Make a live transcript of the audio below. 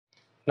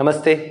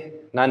ನಮಸ್ತೆ,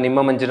 ನಾನು ನಿಮ್ಮ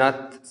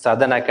ಮಂಜುನಾಥ್,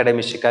 ಸಾಧನಾ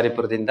ಅಕಾಡೆಮಿ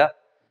ಶಿಕಾರಿಪುರದಿಂದ.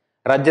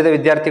 ರಾಜ್ಯದ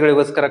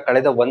ವಿದ್ಯಾರ್ಥಿಗಳಿಗೋಸ್ಕರ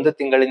ಕಳೆದ 1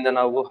 ತಿಂಗಳಿಂದ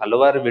ನಾವು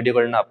ಹಲವಾರು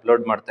ವಿಡಿಯೋಗಳನ್ನ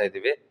ಅಪ್ಲೋಡ್ ಮಾಡ್ತಾ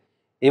ಇದ್ದೀವಿ.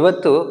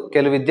 ಇವತ್ತು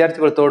ಕೆಲವು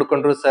ವಿದ್ಯಾರ್ಥಿಗಳು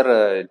ತೋಡ್ಕೊಂಡ್ರು, ಸರ್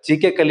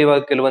ಜಿಕೆ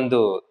ಕಲಿಯುವಾಗ ಕೆಲವೊಂದು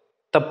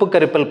ತಪ್ಪು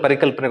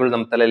ಪರಿಕಲ್ಪನೆಗಳು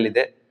ನಮ್ಮ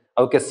ತಲೆಯಲ್ಲಿದೆ,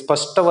 ಅವಕ್ಕೆ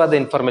ಸ್ಪಷ್ಟವಾದ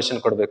ಇನ್ಫಾರ್ಮೇಶನ್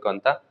ಕೊಡಬೇಕು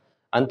ಅಂತ.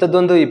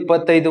 ಅಂಥದ್ದೊಂದು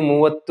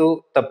 25-30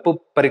 ತಪ್ಪು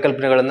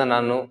ಪರಿಕಲ್ಪನೆಗಳನ್ನ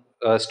ನಾನು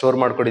ಸ್ಟೋರ್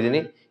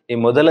ಮಾಡ್ಕೊಂಡಿದ್ದೀನಿ. ಈ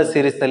ಮೊದಲ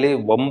ಸೀರೀಸ್ ನಲ್ಲಿ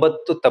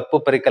 9 ತಪ್ಪು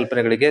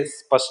ಪರಿಕಲ್ಪನೆಗಳಿಗೆ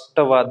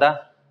ಸ್ಪಷ್ಟವಾದ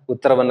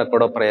ಉತ್ತರವನ್ನ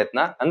ಕೊಡೋ ಪ್ರಯತ್ನ.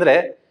 ಅಂದ್ರೆ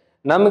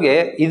ನಮ್ಗೆ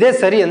ಇದೇ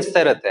ಸರಿ ಅನ್ಸ್ತಾ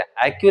ಇರತ್ತೆ,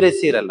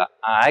 ಆಕ್ಯುರೇಸಿ ಇರಲ್ಲ.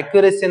 ಆ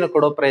ಆಕ್ಯುರೇಸಿಯನ್ನು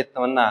ಕೊಡೋ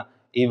ಪ್ರಯತ್ನವನ್ನ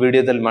ಈ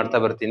ವಿಡಿಯೋದಲ್ಲಿ ಮಾಡ್ತಾ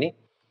ಬರ್ತೀನಿ.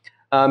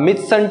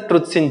 ಮಿತ್ಸ್ ಅಂಡ್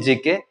ಟ್ರುತ್ಸ್ ಇನ್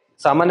ಜಿಕೆ,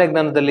 ಸಾಮಾನ್ಯ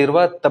ಜ್ಞಾನದಲ್ಲಿರುವ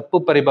ತಪ್ಪು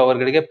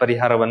ಪರಿಭಾವಗಳಿಗೆ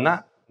ಪರಿಹಾರವನ್ನ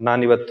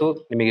ನಾನಿವತ್ತು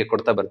ನಿಮಗೆ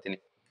ಕೊಡ್ತಾ ಬರ್ತೀನಿ.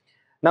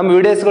 ನಮ್ಮ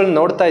ವಿಡಿಯೋಸ್ಗಳನ್ನ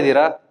ನೋಡ್ತಾ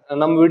ಇದ್ದೀರಾ.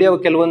 ನಮ್ಮ ವಿಡಿಯೋ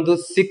ಕೆಲವೊಂದು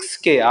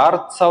 6K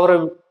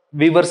 6,000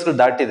 ವ್ಯೂವರ್ಸ್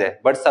ದಾಟಿದೆ,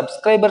 ಬಟ್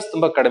ಸಬ್ಸ್ಕ್ರೈಬರ್ಸ್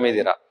ತುಂಬಾ ಕಡಿಮೆ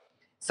ಇದ್ದೀರಾ.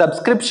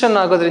 ಸಬ್ಸ್ಕ್ರಿಪ್ಷನ್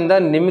ಆಗೋದ್ರಿಂದ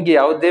ನಿಮ್ಗೆ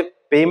ಯಾವುದೇ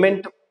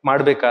ಪೇಮೆಂಟ್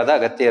ಮಾಡಬೇಕಾದ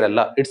ಅಗತ್ಯ ಇರಲ್ಲ,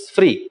 ಇಟ್ಸ್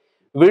ಫ್ರೀ.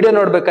 ವಿಡಿಯೋ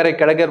ನೋಡ್ಬೇಕಾದ್ರೆ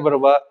ಕೆಳಗೆ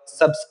ಬರುವ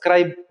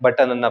ಸಬ್ಸ್ಕ್ರೈಬ್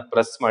ಬಟನ್ ಅನ್ನ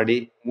ಪ್ರೆಸ್ ಮಾಡಿ,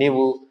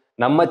 ನೀವು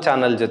ನಮ್ಮ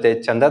ಚಾನಲ್ ಜೊತೆ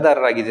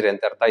ಚಂದಾದಾರರಾಗಿದ್ದೀರಿ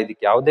ಅಂತ ಅರ್ಥ.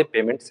 ಇದಕ್ಕೆ ಯಾವುದೇ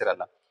ಪೇಮೆಂಟ್ಸ್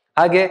ಇರಲ್ಲ.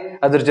 ಹಾಗೆ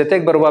ಅದ್ರ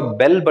ಜೊತೆಗೆ ಬರುವ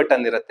ಬೆಲ್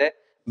ಬಟನ್ ಇರುತ್ತೆ,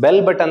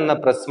 ಬೆಲ್ ಬಟನ್ ನ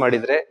ಪ್ರೆಸ್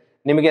ಮಾಡಿದ್ರೆ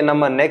ನಿಮಗೆ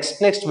ನಮ್ಮ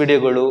ನೆಕ್ಸ್ಟ್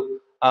ವಿಡಿಯೋಗಳು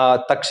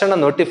ತಕ್ಷಣ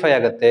ನೋಟಿಫೈ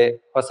ಆಗುತ್ತೆ.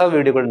 ಹೊಸ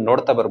ವಿಡಿಯೋಗಳನ್ನ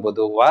ನೋಡ್ತಾ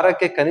ಬರ್ಬೋದು.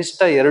 ವಾರಕ್ಕೆ ಕನಿಷ್ಠ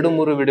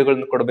 2-3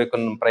 ವಿಡಿಯೋಗಳನ್ನ ಕೊಡಬೇಕು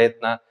ಅನ್ನೋ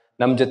ಪ್ರಯತ್ನ.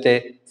 ನಮ್ ಜೊತೆ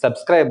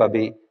ಸಬ್ಸ್ಕ್ರೈಬ್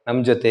ಆಗಿ, ನಮ್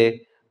ಜೊತೆ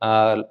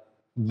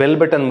ಬೆಲ್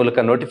ಬಟನ್ ಮೂಲಕ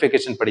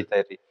ನೋಟಿಫಿಕೇಶನ್ ಪಡಿತಾ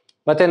ಇರಿ.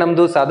 ಮತ್ತೆ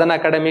ನಮ್ದು ಸಾಧನಾ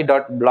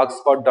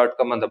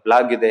academy.blogspot.com ಅಂತ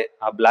ಬ್ಲಾಗ್ ಇದೆ.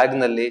 ಆ ಬ್ಲಾಗ್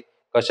ನಲ್ಲಿ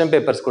ಕ್ವಶನ್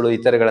ಪೇಪರ್ಸ್ಗಳು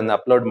ಇತರೆಗಳನ್ನ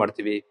ಅಪ್ಲೋಡ್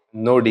ಮಾಡ್ತೀವಿ,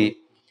 ನೋಡಿ.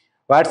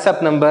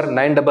 WhatsApp number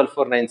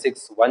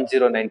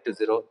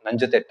 9449610920. ನನ್ನ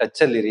ಜೊತೆ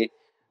ಟಚ್ ಅಲ್ಲಿರಿ.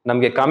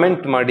 ನಮ್ಗೆ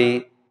ಕಾಮೆಂಟ್ ಮಾಡಿ,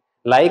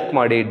 ಲೈಕ್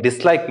ಮಾಡಿ,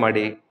 ಡಿಸ್ಲೈಕ್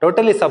ಮಾಡಿ,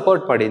 ಟೋಟಲಿ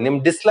ಸಪೋರ್ಟ್ ಮಾಡಿ. ನಿಮ್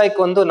ಡಿಸ್ಲೈಕ್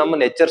ಒಂದು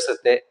ನಮ್ಮನ್ನು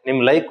ಎಚ್ಚರಿಸುತ್ತೆ, ನಿಮ್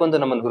ಲೈಕ್ ಒಂದು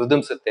ನಮ್ಮನ್ನು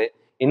ಹೃದಯಿಸುತ್ತೆ.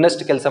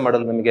 ಇನ್ನಷ್ಟು ಕೆಲಸ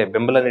ಮಾಡಲು ನಮಗೆ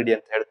ಬೆಂಬಲ ನೀಡಿ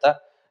ಅಂತ ಹೇಳ್ತಾ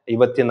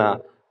ಇವತ್ತಿನ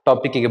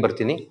ಟಾಪಿಕ್ಗೆ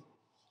ಬರ್ತೀನಿ.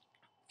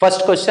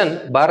 ಫಸ್ಟ್ ಕ್ವಶನ್,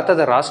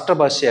 ಭಾರತದ ರಾಷ್ಟ್ರ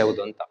ಭಾಷೆ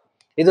ಯಾವುದು ಅಂತ.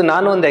 ಇದು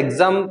ನಾನು ಒಂದು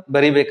ಎಕ್ಸಾಮ್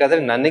ಬರಿಬೇಕಾದ್ರೆ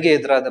ನನಗೆ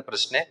ಎದುರಾದ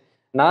ಪ್ರಶ್ನೆ.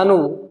 ನಾನು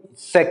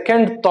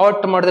ಸೆಕೆಂಡ್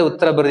ಥಾಟ್ ಮಾಡದೆ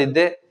ಉತ್ತರ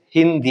ಬರೆದಿದ್ದೆ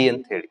ಹಿಂದಿ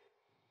ಅಂತ ಹೇಳಿ.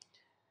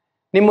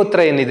 ನಿಮ್ಮ ಉತ್ತರ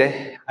ಏನಿದೆ?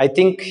 ಐ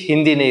ಥಿಂಕ್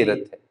ಹಿಂದಿನೇ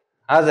ಇರುತ್ತೆ.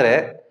 ಆದ್ರೆ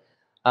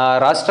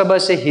ರಾಷ್ಟ್ರ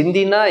ಭಾಷೆ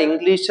ಹಿಂದಿನ,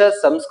 ಇಂಗ್ಲಿಷ,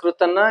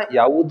 ಸಂಸ್ಕೃತನ,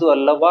 ಯಾವುದು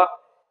ಅಲ್ಲವಾ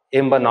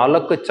ಎಂಬ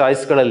 4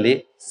 ಚಾಯ್ಸ್ಗಳಲ್ಲಿ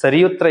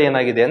ಸರಿ ಉತ್ತರ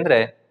ಏನಾಗಿದೆ ಅಂದ್ರೆ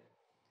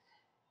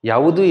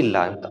ಯಾವುದೂ ಇಲ್ಲ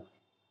ಅಂತ.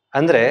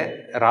 ಅಂದ್ರೆ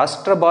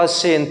ರಾಷ್ಟ್ರ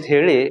ಭಾಷೆ ಅಂತ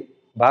ಹೇಳಿ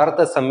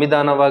ಭಾರತ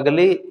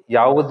ಸಂವಿಧಾನವಾಗಲಿ,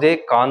 ಯಾವುದೇ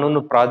ಕಾನೂನು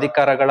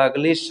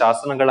ಪ್ರಾಧಿಕಾರಗಳಾಗಲಿ,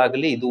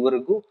 ಶಾಸನಗಳಾಗಲಿ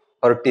ಇದುವರೆಗೂ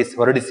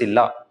ಹೊರಡಿಸಿಲ್ಲ.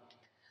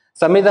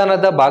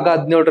 ಸಂವಿಧಾನದ ಭಾಗ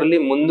 17ರಲ್ಲಿ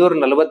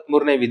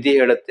 343ನೇ ವಿಧಿ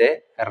ಹೇಳುತ್ತೆ,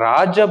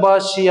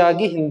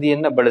 ರಾಜಭಾಷೆಯಾಗಿ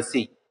ಹಿಂದಿಯನ್ನ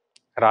ಬಳಸಿ.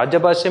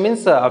 ರಾಜಭಾಷೆ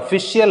ಮೀನ್ಸ್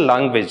ಅಫಿಷಿಯಲ್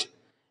ಲ್ಯಾಂಗ್ವೇಜ್,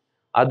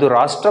 ಅದು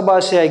ರಾಷ್ಟ್ರ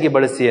ಭಾಷೆಯಾಗಿ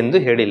ಬಳಸಿ ಎಂದು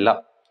ಹೇಳಿಲ್ಲ.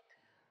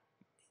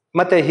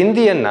 ಮತ್ತೆ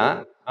ಹಿಂದಿಯನ್ನ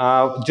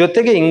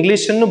ಜೊತೆಗೆ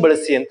ಇಂಗ್ಲಿಷನ್ನು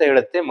ಬಳಸಿ ಅಂತ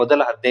ಹೇಳುತ್ತೆ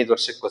ಮೊದಲ 15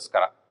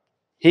 ವರ್ಷಕ್ಕೋಸ್ಕರ.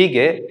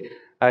 ಹೀಗೆ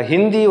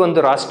ಹಿಂದಿ ಒಂದು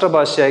ರಾಷ್ಟ್ರ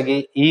ಭಾಷೆಯಾಗಿ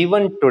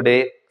ಈವನ್ ಟುಡೇ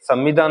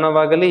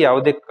ಸಂವಿಧಾನವಾಗಲಿ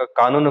ಯಾವುದೇ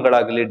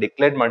ಕಾನೂನುಗಳಾಗಲಿ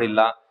ಡಿಕ್ಲೇರ್ ಮಾಡಿಲ್ಲ.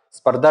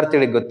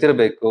 ಸ್ಪರ್ಧಾರ್ಥಿಗಳಿಗೆ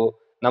ಗೊತ್ತಿರಬೇಕು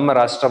ನಮ್ಮ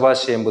ರಾಷ್ಟ್ರ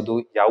ಭಾಷೆ ಎಂಬುದು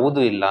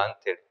ಯಾವುದೂ ಇಲ್ಲ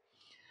ಅಂತೇಳಿ.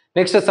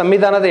 ನೆಕ್ಸ್ಟ್,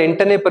 ಸಂವಿಧಾನದ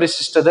 8ನೇ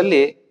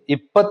ಪರಿಶಿಷ್ಟದಲ್ಲಿ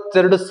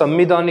 22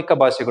 ಸಂವಿಧಾನಿಕ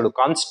ಭಾಷೆಗಳು,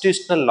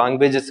 ಕಾನ್ಸ್ಟಿಟ್ಯೂಷನಲ್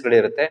ಲ್ಯಾಂಗ್ವೇಜಸ್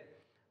ಗಳಿರುತ್ತೆ.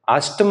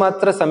 ಅಷ್ಟು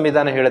ಮಾತ್ರ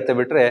ಸಂವಿಧಾನ ಹೇಳುತ್ತೆ,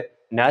 ಬಿಟ್ರೆ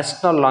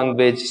ನ್ಯಾಷನಲ್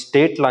ಲ್ಯಾಂಗ್ವೇಜ್,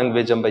 ಸ್ಟೇಟ್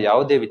ಲ್ಯಾಂಗ್ವೇಜ್ ಎಂಬ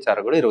ಯಾವುದೇ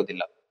ವಿಚಾರಗಳು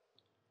ಇರುವುದಿಲ್ಲ.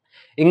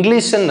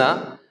 ಇಂಗ್ಲಿಷನ್ನ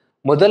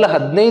ಮೊದಲ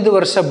 15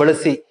 ವರ್ಷ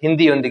ಬಳಸಿ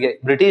ಹಿಂದಿಯೊಂದಿಗೆ,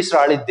 ಬ್ರಿಟಿಷ್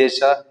ಆಳಿದ ದೇಶ,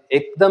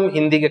 ಏಕ್ದಮ್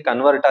ಹಿಂದಿಗೆ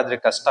ಕನ್ವರ್ಟ್ ಆದ್ರೆ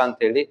ಕಷ್ಟ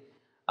ಅಂತೇಳಿ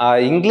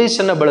ಇಂಗ್ಲಿಷ್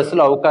ಅನ್ನ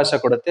ಬಳಸಲು ಅವಕಾಶ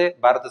ಕೊಡುತ್ತೆ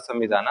ಭಾರತ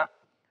ಸಂವಿಧಾನ.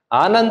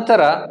 ಆ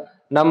ನಂತರ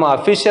ನಮ್ಮ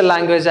ಅಫಿಷಿಯಲ್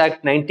ಲ್ಯಾಂಗ್ವೇಜ್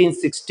ಆಕ್ಟ್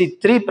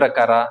 1963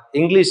 ಪ್ರಕಾರ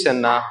ಇಂಗ್ಲಿಷ್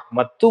ಅನ್ನ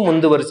ಮತ್ತು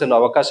ಮುಂದುವರಿಸಲು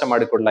ಅವಕಾಶ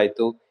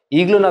ಮಾಡಿಕೊಡ್ಲಾಯ್ತು.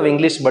 ಈಗಲೂ ನಾವು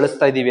ಇಂಗ್ಲಿಷ್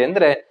ಬಳಸ್ತಾ ಇದ್ದೀವಿ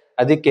ಅಂದ್ರೆ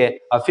ಅದಕ್ಕೆ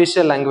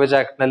ಅಫಿಷಿಯಲ್ ಲ್ಯಾಂಗ್ವೇಜ್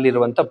ಆಕ್ಟ್ ನಲ್ಲಿ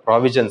ಇರುವಂತ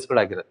ಪ್ರಾವಿಷನ್ಸ್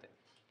ಗಳಾಗಿರುತ್ತೆ.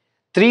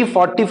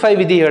 345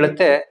 ವಿಧಿ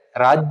ಹೇಳುತ್ತೆ,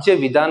 ರಾಜ್ಯ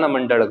ವಿಧಾನ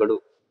ಮಂಡಳಗಳು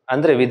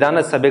ಅಂದ್ರೆ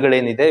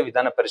ವಿಧಾನಸಭೆಗಳೇನಿದೆ,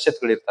 ವಿಧಾನ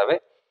ಪರಿಷತ್ಗಳಿರ್ತವೆ,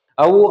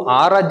 ಅವು ಆ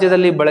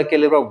ರಾಜ್ಯದಲ್ಲಿ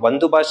ಬಳಕೆಯಲ್ಲಿರುವ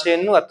ಒಂದು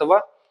ಭಾಷೆಯನ್ನು ಅಥವಾ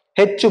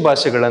ಹೆಚ್ಚು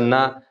ಭಾಷೆಗಳನ್ನ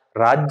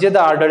ರಾಜ್ಯದ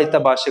ಆಡಳಿತ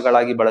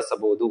ಭಾಷೆಗಳಾಗಿ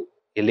ಬಳಸಬಹುದು.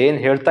 ಇಲ್ಲೇನ್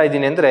ಹೇಳ್ತಾ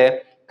ಇದ್ದೀನಿ ಅಂದ್ರೆ,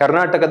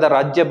 ಕರ್ನಾಟಕದ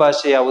ರಾಜ್ಯ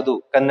ಭಾಷೆ ಯಾವುದು?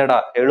 ಕನ್ನಡ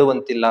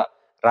ಹೇಳುವಂತಿಲ್ಲ.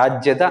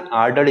 ರಾಜ್ಯದ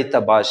ಆಡಳಿತ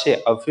ಭಾಷೆ,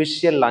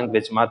 ಅಫಿಷಿಯಲ್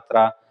ಲ್ಯಾಂಗ್ವೇಜ್ ಮಾತ್ರ.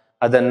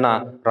 ಅದನ್ನ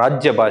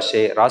ರಾಜ್ಯ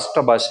ಭಾಷೆ,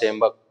 ರಾಷ್ಟ್ರ ಭಾಷೆ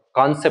ಎಂಬ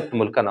ಕಾನ್ಸೆಪ್ಟ್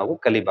ಮೂಲಕ ನಾವು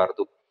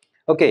ಕಲಿಬಾರದು.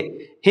 ಓಕೆ,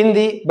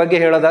 ಹಿಂದಿ ಬಗ್ಗೆ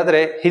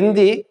ಹೇಳೋದಾದ್ರೆ,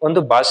 ಹಿಂದಿ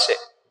ಒಂದು ಭಾಷೆ.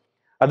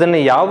 ಅದನ್ನ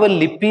ಯಾವ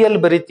ಲಿಪಿಯಲ್ಲಿ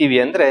ಬರಿತೀವಿ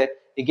ಅಂದ್ರೆ,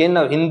 ಈಗೇನ್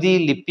ನಾವು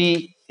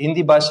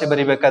ಹಿಂದಿ ಭಾಷೆ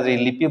ಬರಿಬೇಕಾದ್ರೆ ಈ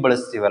ಲಿಪಿ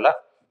ಬಳಸ್ತೀವಲ್ಲ,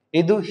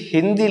 ಇದು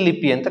ಹಿಂದಿ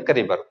ಲಿಪಿ ಅಂತ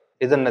ಕರಿಬಾರ್ದು.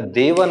 ಇದನ್ನ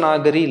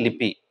ದೇವನಾಗರಿ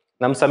ಲಿಪಿ.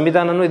 ನಮ್ಮ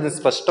ಸಂವಿಧಾನನೂ ಇದನ್ನ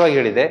ಸ್ಪಷ್ಟವಾಗಿ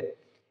ಹೇಳಿದೆ,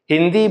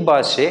 ಹಿಂದಿ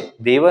ಭಾಷೆ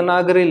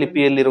ದೇವನಾಗರಿ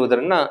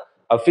ಲಿಪಿಯಲ್ಲಿರುವುದನ್ನ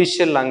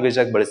ಅಫಿಷಿಯಲ್ ಲ್ಯಾಂಗ್ವೇಜ್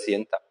ಆಗಿ ಬಳಸಿ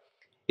ಅಂತ.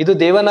 ಇದು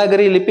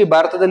ದೇವನಾಗರಿ ಲಿಪಿ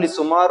ಭಾರತದಲ್ಲಿ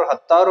ಸುಮಾರು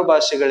 16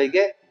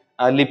 ಭಾಷೆಗಳಿಗೆ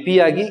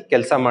ಲಿಪಿಯಾಗಿ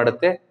ಕೆಲಸ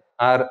ಮಾಡುತ್ತೆ.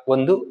 ಆ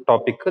ಒಂದು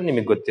ಟಾಪಿಕ್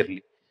ನಿಮಗೆ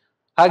ಗೊತ್ತಿರಲಿ.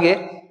 ಹಾಗೆ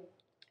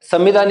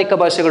ಸಂವಿಧಾನಿಕ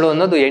ಭಾಷೆಗಳು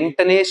ಅನ್ನೋದು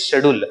 8ನೇ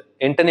ಶೆಡ್ಯೂಲ್,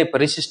 8ನೇ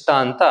ಪರಿಶಿಷ್ಟ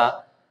ಅಂತ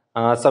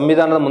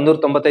ಸಂವಿಧಾನದ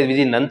 395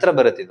 ವಿಧಿ ನಂತರ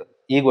ಬರುತ್ತಿದ್ದು.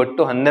 ಈಗ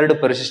ಒಟ್ಟು 12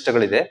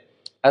 ಪರಿಶಿಷ್ಟಗಳಿದೆ.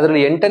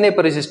 ಅದರಲ್ಲಿ 8ನೇ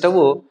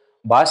ಪರಿಶಿಷ್ಟವು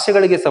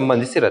ಭಾಷೆಗಳಿಗೆ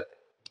ಸಂಬಂಧಿಸಿರುತ್ತೆ.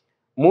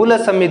 ಮೂಲ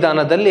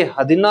ಸಂವಿಧಾನದಲ್ಲಿ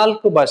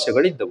 14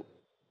 ಭಾಷೆಗಳಿದ್ದವು.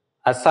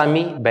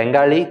 ಅಸ್ಸಾಮಿ,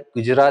 ಬೆಂಗಾಳಿ,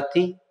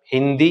 ಗುಜರಾತಿ,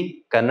 ಹಿಂದಿ,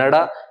 ಕನ್ನಡ,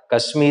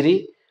 ಕಾಶ್ಮೀರಿ,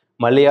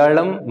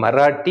 ಮಲಯಾಳಂ,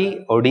 ಮರಾಠಿ,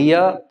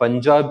 ಒಡಿಯಾ,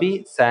 ಪಂಜಾಬಿ,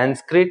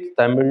 ಸ್ಯಾನ್ಸ್ಕ್ರಿಟ್,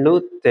 ತಮಿಳು,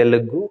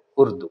 ತೆಲುಗು,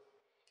 ಉರ್ದು.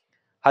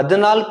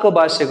 14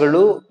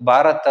 ಭಾಷೆಗಳು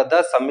ಭಾರತದ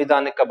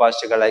ಸಂವಿಧಾನಿಕ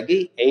ಭಾಷೆಗಳಾಗಿ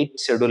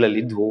 8th ಶೆಡ್ಯೂಲ್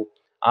ಅಲ್ಲಿ ಇದ್ವು.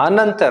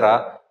 ಆನಂತರ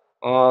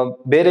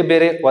ಬೇರೆ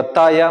ಬೇರೆ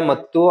ಒತ್ತಾಯ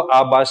ಮತ್ತು ಆ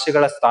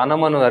ಭಾಷೆಗಳ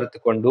ಸ್ಥಾನಮಾನ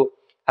ಅರಿತುಕೊಂಡು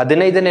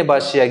 15ನೇ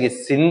ಭಾಷೆಯಾಗಿ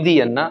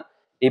ಸಿಂಧಿಯನ್ನ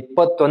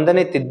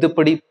 21ನೇ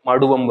ತಿದ್ದುಪಡಿ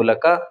ಮಾಡುವ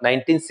ಮೂಲಕ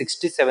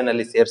 1967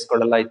 ಅಲ್ಲಿ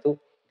ಸೇರಿಸಿಕೊಳ್ಳಲಾಯಿತು.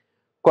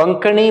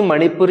 ಕೊಂಕಣಿ,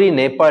 ಮಣಿಪುರಿ,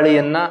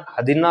 ನೇಪಾಳಿಯನ್ನ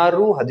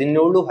 16,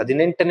 17,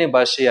 18ನೇ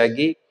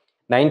ಭಾಷೆಯಾಗಿ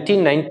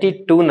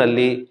 1992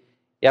 ನಲ್ಲಿ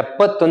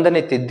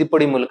 71ನೇ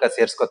ತಿದ್ದುಪಡಿ ಮೂಲಕ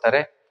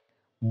ಸೇರಿಸ್ಕೊತಾರೆ.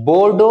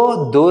 ಬೋಡೋ,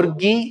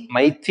 ದೋರ್ಗಿ,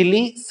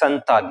 ಮೈಥಿಲಿ,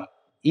 ಸಂತಾಲಿ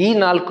ಈ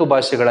 4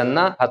 ಭಾಷೆಗಳನ್ನ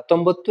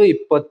 19,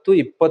 20,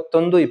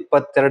 21,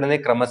 22ನೇ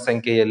ಕ್ರಮ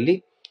ಸಂಖ್ಯೆಯಲ್ಲಿ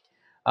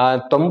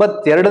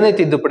 92ನೇ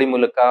ತಿದ್ದುಪಡಿ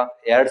ಮೂಲಕ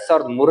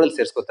 2003ರಲ್ಲಿ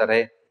ಸೇರಿಸ್ಕೊತಾರೆ.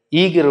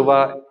 ಈಗಿರುವ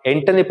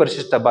 8ನೇ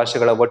ಪರಿಶಿಷ್ಟ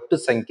ಭಾಷೆಗಳ ಒಟ್ಟು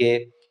ಸಂಖ್ಯೆ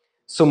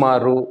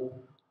ಸುಮಾರು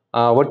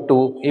ಒಟ್ಟು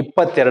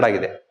 22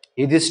 ಆಗಿದೆ.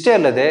 ಇದಿಷ್ಟೇ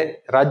ಅಲ್ಲದೆ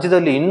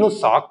ರಾಜ್ಯದಲ್ಲಿ ಇನ್ನೂ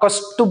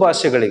ಸಾಕಷ್ಟು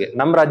ಭಾಷೆಗಳಿಗೆ,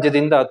 ನಮ್ಮ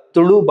ರಾಜ್ಯದಿಂದ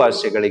ತುಳು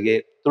ಭಾಷೆಗಳಿಗೆ,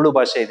 ತುಳು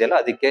ಭಾಷೆ ಇದೆಯಲ್ಲ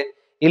ಅದಕ್ಕೆ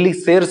ಇಲ್ಲಿ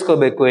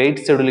ಸೇರಿಸ್ಕೋಬೇಕು,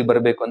 8th ಶೆಡ್ಯೂಲ್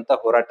ಬರಬೇಕು ಅಂತ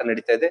ಹೋರಾಟ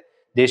ನಡೀತಾ ಇದೆ.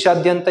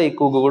 ದೇಶಾದ್ಯಂತ ಈ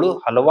ಕೂಗುಗಳು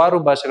ಹಲವಾರು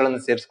ಭಾಷೆಗಳನ್ನು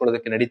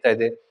ಸೇರಿಸ್ಕೊಳ್ಳೋದಕ್ಕೆ ನಡೀತಾ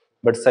ಇದೆ.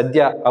 ಬಟ್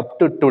ಸದ್ಯ ಅಪ್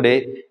ಟು ಟುಡೇ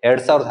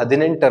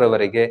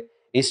 2018ರವರೆಗೆ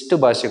ಇಷ್ಟು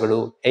ಭಾಷೆಗಳು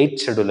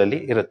 8th ಶೆಡ್ಯೂಲ್ ಅಲ್ಲಿ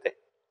ಇರುತ್ತೆ.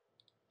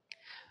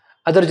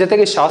 ಅದರ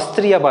ಜೊತೆಗೆ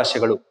ಶಾಸ್ತ್ರೀಯ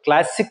ಭಾಷೆಗಳು,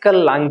 ಕ್ಲಾಸಿಕಲ್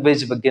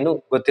ಲ್ಯಾಂಗ್ವೇಜ್ ಬಗ್ಗೆನೂ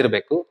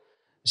ಗೊತ್ತಿರಬೇಕು.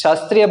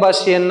 ಶಾಸ್ತ್ರೀಯ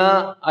ಭಾಷೆಯನ್ನ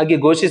ಆಗಿ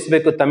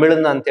ಘೋಷಿಸಬೇಕು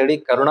ತಮಿಳನ್ನ ಅಂತೇಳಿ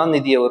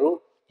ಕರುಣಾನಿಧಿಯವರು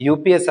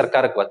UPA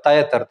ಸರ್ಕಾರಕ್ಕೆ ಒತ್ತಾಯ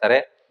ತರ್ತಾರೆ.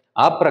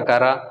 ಆ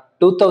ಪ್ರಕಾರ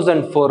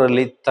 2004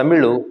 ಅಲ್ಲಿ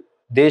ತಮಿಳು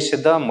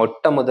ದೇಶದ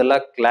ಮೊಟ್ಟ ಮೊದಲ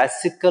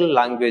ಕ್ಲಾಸಿಕಲ್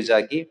ಲ್ಯಾಂಗ್ವೇಜ್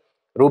ಆಗಿ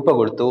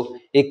ರೂಪುಗೊಳ್ತು.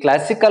 ಈ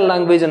ಕ್ಲಾಸಿಕಲ್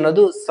ಲ್ಯಾಂಗ್ವೇಜ್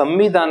ಅನ್ನೋದು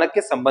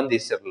ಸಂವಿಧಾನಕ್ಕೆ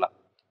ಸಂಬಂಧಿಸಿರಲ್ಲ,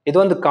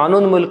 ಇದೊಂದು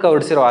ಕಾನೂನು ಮೂಲಕ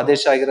ಹೊರಡಿಸಿರೋ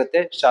ಆದೇಶ ಆಗಿರುತ್ತೆ,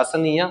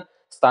 ಶಾಸನೀಯ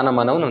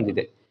ಸ್ಥಾನಮಾನವನ್ನು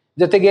ಹೊಂದಿದೆ.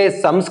 ಜೊತೆಗೆ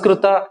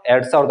ಸಂಸ್ಕೃತ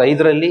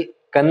 2005ರಲ್ಲಿ,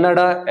 ಕನ್ನಡ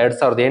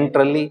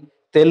 2008ರಲ್ಲಿ,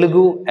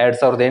 ತೆಲುಗು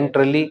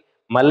 2008ರಲ್ಲಿ,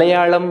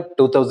 ಮಲಯಾಳಂ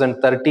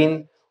 2013,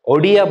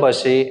 ಒಡಿಯಾ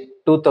ಭಾಷೆ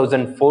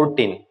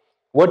 2014.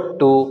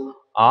 ಒಟ್ಟು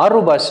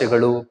 6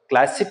 ಭಾಷೆಗಳು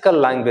ಕ್ಲಾಸಿಕಲ್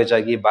ಲ್ಯಾಂಗ್ವೇಜ್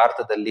ಆಗಿ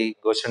ಭಾರತದಲ್ಲಿ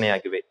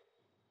ಘೋಷಣೆಯಾಗಿವೆ.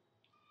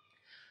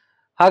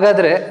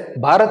 ಹಾಗಾದ್ರೆ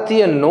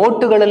ಭಾರತೀಯ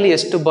ನೋಟುಗಳಲ್ಲಿ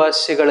ಎಷ್ಟು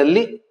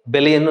ಭಾಷೆಗಳಲ್ಲಿ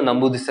ಬೆಲೆಯನ್ನು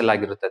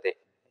ನಮೂದಿಸಲಾಗಿರುತ್ತದೆ?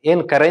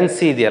 ಏನ್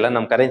ಕರೆನ್ಸಿ ಇದೆಯಲ್ಲ,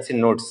 ನಮ್ಮ ಕರೆನ್ಸಿ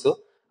ನೋಟ್ಸ್,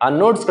 ಆ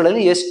ನೋಟ್ಸ್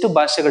ಗಳಲ್ಲಿ ಎಷ್ಟು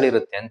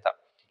ಭಾಷೆಗಳಿರುತ್ತೆ ಅಂತ.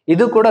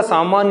 ಇದು ಕೂಡ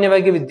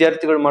ಸಾಮಾನ್ಯವಾಗಿ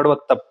ವಿದ್ಯಾರ್ಥಿಗಳು ಮಾಡುವ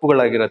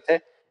ತಪ್ಪುಗಳಾಗಿರುತ್ತೆ.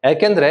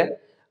 ಯಾಕೆಂದ್ರೆ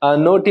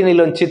ನೋಟಿನ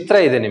ಇಲ್ಲೊಂದು ಚಿತ್ರ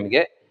ಇದೆ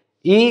ನಿಮ್ಗೆ.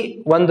 ಈ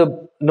ಒಂದು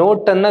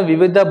ನೋಟನ್ನ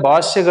ವಿವಿಧ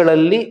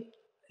ಭಾಷೆಗಳಲ್ಲಿ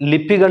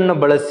ಲಿಪಿಗಳನ್ನ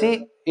ಬಳಸಿ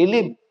ಇಲ್ಲಿ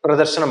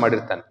ಪ್ರದರ್ಶನ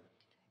ಮಾಡಿರ್ತಾನೆ.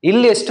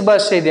 ಇಲ್ಲಿ ಎಷ್ಟು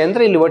ಭಾಷೆ ಇದೆ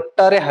ಅಂದ್ರೆ ಇಲ್ಲಿ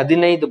ಒಟ್ಟಾರೆ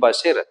 15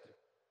 ಭಾಷೆ ಇರುತ್ತೆ.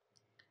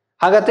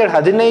 ಹಾಗಂತೇಳಿ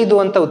 15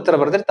 ಅಂತ ಉತ್ತರ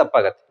ಬರೆದ್ರೆ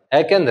ತಪ್ಪಾಗತ್ತೆ.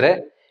 ಯಾಕೆಂದ್ರೆ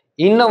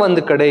ಇನ್ನ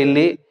ಒಂದು ಕಡೆ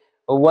ಇಲ್ಲಿ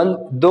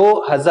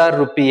 1000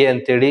 ರೂಪಾಯಿ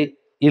ಅಂತೇಳಿ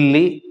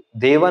ಇಲ್ಲಿ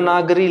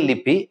ದೇವನಾಗರಿ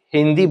ಲಿಪಿ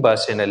ಹಿಂದಿ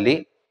ಭಾಷೆನಲ್ಲಿ,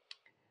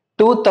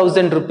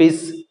 2000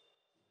 ರೂಪೀಸ್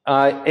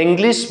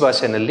ಇಂಗ್ಲಿಷ್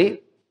ಭಾಷೆನಲ್ಲಿ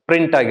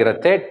ಪ್ರಿಂಟ್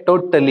ಆಗಿರುತ್ತೆ.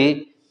 ಟೋಟಲಿ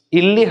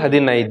ಇಲ್ಲಿ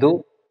 15,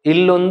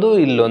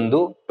 ಇಲ್ಲೊಂದು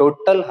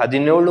ಟೋಟಲ್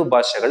 17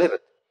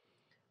 ಭಾಷೆಗಳಿರುತ್ತೆ.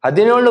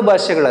 17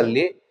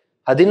 ಭಾಷೆಗಳಲ್ಲಿ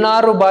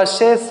 16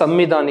 ಭಾಷೆ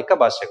ಸಂವಿಧಾನಿಕ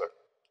ಭಾಷೆಗಳು.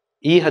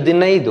 ಈ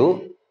 15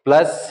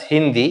 ಪ್ಲಸ್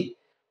ಹಿಂದಿ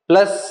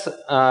ಪ್ಲಸ್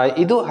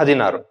ಇದು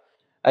 16.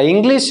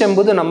 ಇಂಗ್ಲಿಷ್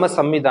ಎಂಬುದು ನಮ್ಮ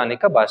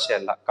ಸಂವಿಧಾನಿಕ ಭಾಷೆ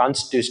ಅಲ್ಲ,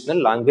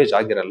 ಕಾನ್ಸ್ಟಿಟ್ಯೂಷನಲ್ ಲ್ಯಾಂಗ್ವೇಜ್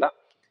ಆಗಿರಲ್ಲ.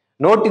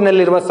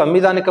 ನೋಟಿನಲ್ಲಿರುವ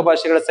ಸಂವಿಧಾನಿಕ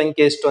ಭಾಷೆಗಳ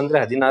ಸಂಖ್ಯೆ ಎಷ್ಟು ಅಂದ್ರೆ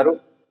 16.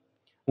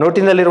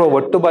 ನೋಟಿನಲ್ಲಿರುವ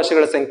ಒಟ್ಟು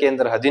ಭಾಷೆಗಳ ಸಂಖ್ಯೆ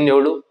ಅಂದ್ರೆ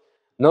 17.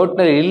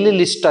 ನೋಟ್ನಲ್ಲಿ ಇಲ್ಲಿ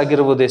ಲಿಸ್ಟ್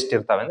ಆಗಿರುವುದು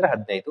ಎಷ್ಟಿರ್ತಾವೆ ಅಂದ್ರೆ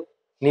 15.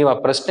 ನೀವು ಆ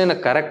ಪ್ರಶ್ನೆನ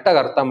ಕರೆಕ್ಟ್ ಆಗಿ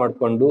ಅರ್ಥ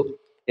ಮಾಡ್ಕೊಂಡು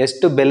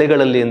ಎಷ್ಟು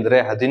ಬೆಲೆಗಳಲ್ಲಿ ಅಂದ್ರೆ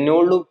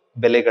 17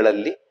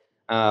 ಬೆಲೆಗಳಲ್ಲಿ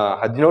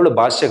 17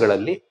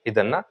 ಭಾಷೆಗಳಲ್ಲಿ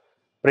ಇದನ್ನ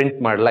ಪ್ರಿಂಟ್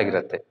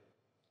ಮಾಡಲಾಗಿರುತ್ತೆ.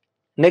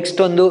 ನೆಕ್ಸ್ಟ್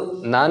ಒಂದು,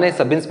 ನಾನೇ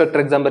ಸಬ್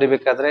ಇನ್ಸ್ಪೆಕ್ಟರ್ ಎಕ್ಸಾಮ್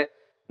ಬರೀಬೇಕಾದ್ರೆ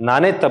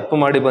ನಾನೇ ತಪ್ಪು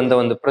ಮಾಡಿ ಬಂದ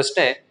ಒಂದು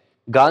ಪ್ರಶ್ನೆ,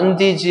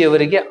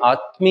 ಗಾಂಧೀಜಿಯವರಿಗೆ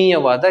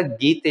ಆತ್ಮೀಯವಾದ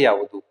ಗೀತೆ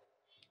ಯಾವುದು?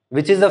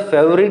 Which is the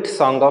favourite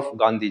song of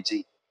Gandhiji?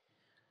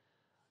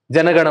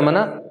 Jana Gana Mana,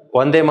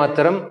 Vande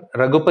Mataram,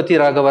 Raghupati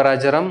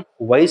ರಾಘವರಾಜರಂ,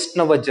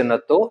 ವೈಷ್ಣವ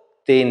ಜನತೋ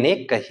ತೇನೆ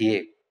ಕಹಿಯೇ.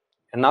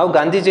 ನಾವು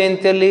ಗಾಂಧಿ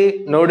ಜಯಂತಿಯಲ್ಲಿ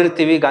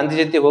ನೋಡಿರ್ತೀವಿ, ಗಾಂಧಿ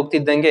ಜಯಂತಿ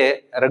ಹೋಗ್ತಿದ್ದಂಗೆ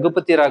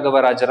ರಘುಪತಿ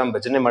ರಾಘವರಾಜರಂ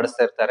ಭಜನೆ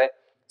ಮಾಡಿಸ್ತಾ ಇರ್ತಾರೆ.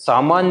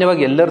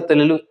 ಸಾಮಾನ್ಯವಾಗಿ ಎಲ್ಲರ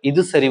ತಲೆಯಲ್ಲೂ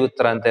ಇದು ಸರಿ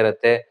ಉತ್ತರ ಅಂತ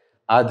ಇರುತ್ತೆ.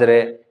 ಆದರೆ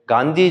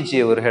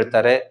ಗಾಂಧೀಜಿಯವರು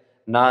ಹೇಳ್ತಾರೆ,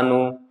 ನಾನು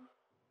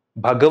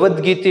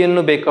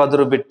ಭಗವದ್ಗೀತೆಯನ್ನು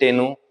ಬೇಕಾದರೂ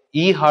ಬಿಟ್ಟೇನು,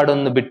 ಈ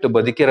ಹಾಡನ್ನು ಬಿಟ್ಟು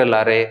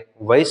ಬದುಕಿರಲಾರೆ,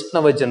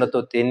 ವೈಷ್ಣವ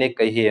ಜನತೋ ತೇನೆ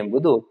ಕಹಿ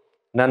ಎಂಬುದು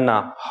ನನ್ನ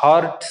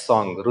ಹಾರ್ಟ್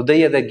ಸಾಂಗ್,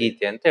 ಹೃದಯದ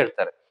ಗೀತೆ ಅಂತ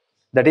ಹೇಳ್ತಾರೆ.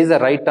 That is the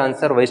right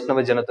answer,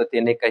 ವೈಷ್ಣವ ಜನತೋ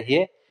ತೇನೆ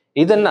ಕಹಿಯೇ.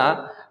 ಇದನ್ನ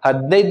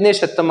 15ನೇ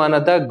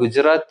ಶತಮಾನದ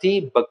ಗುಜರಾತಿ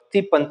ಭಕ್ತಿ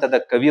ಪಂಥದ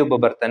ಕವಿಯೊಬ್ಬ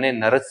ಬರ್ತಾನೆ,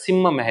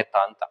 ನರಸಿಂಹ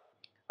ಮೆಹ್ತಾ ಅಂತ.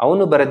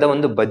 ಅವನು ಬರೆದ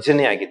ಒಂದು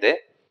ಭಜನೆ ಆಗಿದೆ.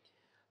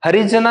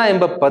 ಹರಿಜನ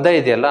ಎಂಬ ಪದ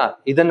ಇದೆಯಲ್ಲ,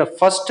 ಇದನ್ನ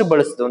ಫಸ್ಟ್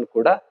ಬಳಸಿದವನು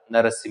ಕೂಡ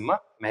ನರಸಿಂಹ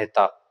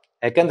ಮೆಹ್ತಾ.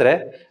 ಯಾಕಂದ್ರೆ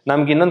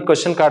ನಮ್ಗೆ ಇನ್ನೊಂದು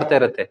ಕ್ವಶನ್ ಕಾಡ್ತಾ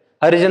ಇರುತ್ತೆ,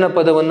 ಹರಿಜನ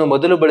ಪದವನ್ನು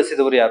ಮೊದಲು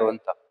ಬಳಸಿದವರು ಯಾರು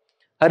ಅಂತ.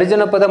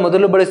 ಹರಿಜನ ಪದ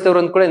ಮೊದಲು ಬಳಸಿದವರು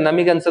ಅಂದ ಕೂಡ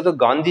ನಮಗೆ ಅನ್ಸೋದು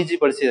ಗಾಂಧೀಜಿ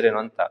ಬಳಸಿದ್ರೇನು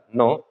ಅಂತ.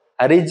 ನೋ,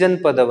 ಹರಿಜನ್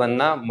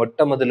ಪದವನ್ನ ಮೊಟ್ಟ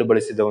ಮೊದಲು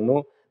ಬಳಸಿದವನು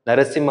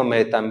ನರಸಿಂಹ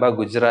ಮೆಹ್ತಾ ಎಂಬ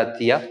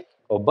ಗುಜರಾತಿಯ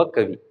ಒಬ್ಬ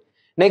ಕವಿ.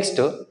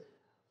 ನೆಕ್ಸ್ಟ್,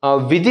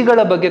 ವಿಧಿಗಳ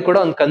ಬಗ್ಗೆ ಕೂಡ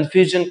ಒಂದು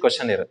ಕನ್ಫ್ಯೂಷನ್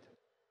ಕ್ವಶನ್ ಇರುತ್ತೆ.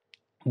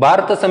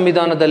 ಭಾರತ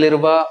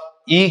ಸಂವಿಧಾನದಲ್ಲಿರುವ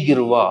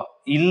ಈಗಿರುವ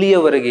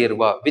ಇಲ್ಲಿಯವರೆಗೆ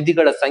ಇರುವ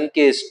ವಿಧಿಗಳ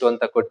ಸಂಖ್ಯೆ ಎಷ್ಟು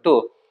ಅಂತ ಕೊಟ್ಟು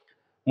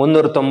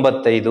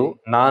 395,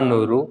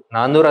 400,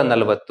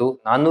 440,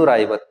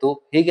 450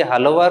 ಹೀಗೆ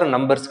ಹಲವಾರು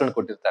ನಂಬರ್ಸ್ಗಳನ್ನ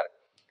ಕೊಟ್ಟಿರ್ತಾರೆ.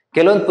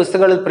 ಕೆಲವೊಂದು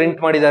ಪುಸ್ತಕಗಳಲ್ಲಿ ಪ್ರಿಂಟ್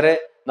ಮಾಡಿದ್ದಾರೆ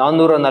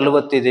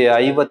 440 ಇದೆ,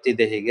 50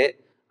 ಇದೆ ಹೀಗೆ.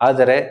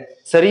 ಆದರೆ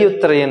ಸರಿ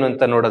ಉತ್ತರ ಏನು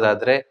ಅಂತ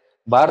ನೋಡೋದಾದ್ರೆ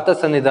ಭಾರತ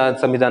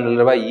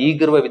ಸಂವಿಧಾನದಲ್ಲಿರುವ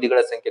ಈಗಿರುವ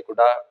ವಿಧಿಗಳ ಸಂಖ್ಯೆ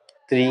ಕೂಡ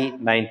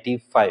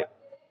 395.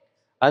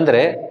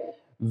 ಅಂದ್ರೆ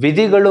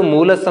ವಿಧಿಗಳು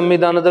ಮೂಲ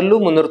ಸಂವಿಧಾನದಲ್ಲೂ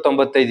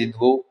 395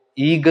 ಇದ್ವು,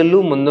 ಈಗಲೂ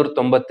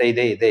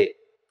 395 ಇದೆ.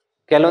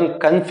 ಕೆಲವೊಂದು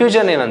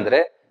ಕನ್ಫ್ಯೂಷನ್ ಏನಂದ್ರೆ,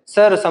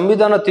 ಸರ್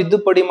ಸಂವಿಧಾನ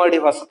ತಿದ್ದುಪಡಿ ಮಾಡಿ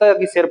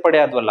ಹೊಸದಾಗಿ ಸೇರ್ಪಡೆ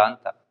ಆದ್ವಲ್ಲ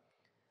ಅಂತ.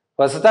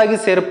 ಹೊಸದಾಗಿ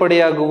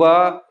ಸೇರ್ಪಡೆಯಾಗುವ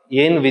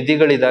ಏನ್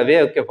ವಿಧಿಗಳಿದಾವೆ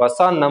ಅವಕ್ಕೆ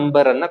ಹೊಸ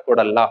ನಂಬರ್ ಅನ್ನ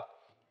ಕೊಡಲ್ಲ.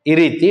 ಈ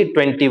ರೀತಿ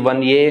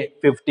 21A,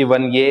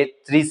 51A,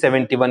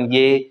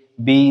 371A,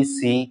 B, C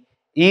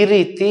ಈ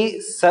ರೀತಿ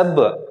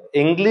ಸಬ್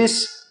ಇಂಗ್ಲಿಷ್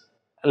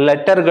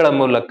ಲೆಟರ್ಗಳ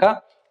ಮೂಲಕ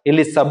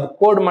ಇಲ್ಲಿ ಸಬ್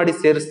ಕೋಡ್ ಮಾಡಿ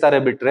ಸೇರಿಸ್ತಾರೆ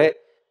ಬಿಟ್ರೆ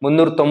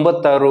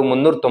 396,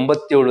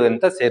 397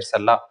 ಅಂತ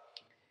ಸೇರ್ಸಲ್ಲ.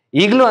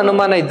 ಈಗಲೂ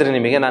ಅನುಮಾನ ಇದ್ರೆ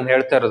ನಿಮಗೆ ನಾನು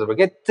ಹೇಳ್ತಾ ಇರೋದ್ರ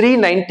ಬಗ್ಗೆ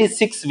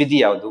 396 ವಿಧಿ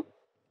ಯಾವುದು,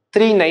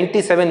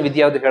 397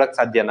 ವಿಧಿ ಯಾವುದು ಹೇಳಕ್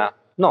ಸಾಧ್ಯನಾ?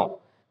 ನೋ.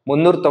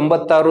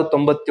 396,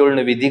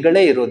 97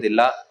 ವಿಧಿಗಳೇ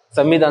ಇರೋದಿಲ್ಲ.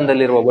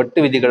 ಸಂವಿಧಾನದಲ್ಲಿರುವ ಒಟ್ಟು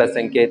ವಿಧಿಗಳ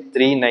ಸಂಖ್ಯೆ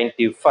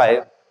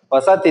 395.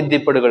 ಹೊಸ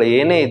ತಿದ್ದುಪಡಿಗಳು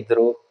ಏನೇ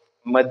ಇದ್ರೂ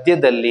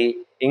ಮಧ್ಯದಲ್ಲಿ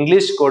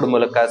ಇಂಗ್ಲಿಷ್ ಕೋಡ್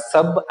ಮೂಲಕ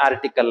ಸಬ್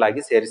ಆರ್ಟಿಕಲ್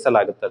ಆಗಿ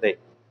ಸೇರಿಸಲಾಗುತ್ತದೆ.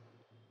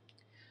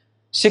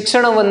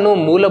 ಶಿಕ್ಷಣವನ್ನು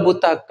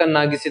ಮೂಲಭೂತ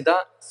ಹಕ್ಕನ್ನಾಗಿಸಿದ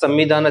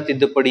ಸಂವಿಧಾನ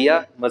ತಿದ್ದುಪಡಿಯ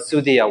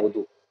ಮಸೂದೆ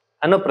ಯಾವುದು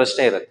ಅನ್ನೋ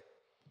ಪ್ರಶ್ನೆ ಇರುತ್ತೆ.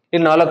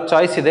 ಇಲ್ಲಿ 4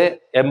 ಚಾಯ್ಸ್ ಇದೆ.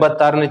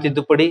 86ನೇ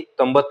ತಿದ್ದುಪಡಿ,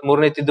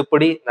 93ನೇ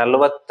ತಿದ್ದುಪಡಿ,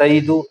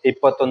 45,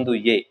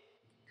 21A.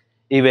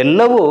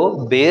 ಇವೆಲ್ಲವೂ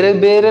ಬೇರೆ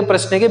ಬೇರೆ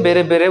ಪ್ರಶ್ನೆಗೆ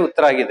ಬೇರೆ ಬೇರೆ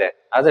ಉತ್ತರ ಆಗಿದೆ.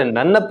 ಆದ್ರೆ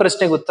ನನ್ನ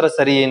ಪ್ರಶ್ನೆಗೆ ಉತ್ತರ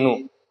ಸರಿ ಏನು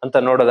ಅಂತ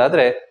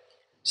ನೋಡೋದಾದ್ರೆ,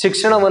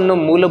 ಶಿಕ್ಷಣವನ್ನು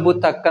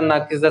ಮೂಲಭೂತ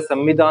ಹಕ್ಕನ್ನಾಗಿಸಿದ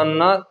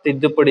ಸಂವಿಧಾನ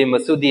ತಿದ್ದುಪಡಿ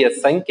ಮಸೂದೆಯ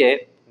ಸಂಖ್ಯೆ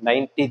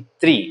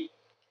 93.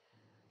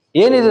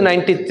 ಏನಿದು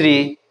 93?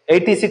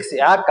 86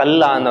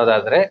 ಯಾಕಲ್ಲ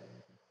ಅನ್ನೋದಾದ್ರೆ,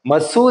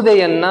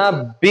 ಮಸೂದೆಯನ್ನ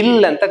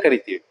ಬಿಲ್ ಅಂತ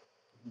ಕರಿತೀವಿ.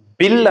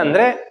 ಬಿಲ್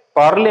ಅಂದ್ರೆ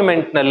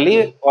ಪಾರ್ಲಿಮೆಂಟ್ ನಲ್ಲಿ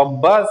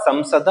ಒಬ್ಬ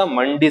ಸಂಸದ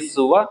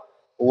ಮಂಡಿಸುವ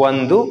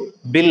ಒಂದು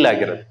ಬಿಲ್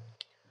ಆಗಿರುತ್ತೆ.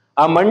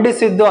 ಆ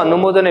ಮಂಡಿಸಿದ್ದು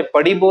ಅನುಮೋದನೆ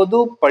ಪಡಿಬಹುದು,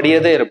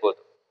 ಪಡೆಯದೇ ಇರಬಹುದು.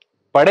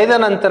 ಪಡೆದ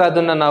ನಂತರ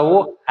ಅದನ್ನ ನಾವು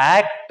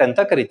ಆಕ್ಟ್ ಅಂತ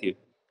ಕರಿತೀವಿ.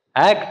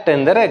 ಆಕ್ಟ್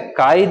ಎಂದರೆ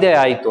ಕಾಯ್ದೆ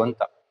ಆಯ್ತು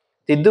ಅಂತ.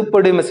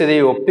 ತಿದ್ದುಪಡಿ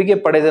ಮಸೂದೆಯ ಒಪ್ಪಿಗೆ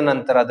ಪಡೆದ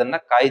ನಂತರ ಅದನ್ನ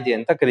ಕಾಯ್ದೆ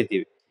ಅಂತ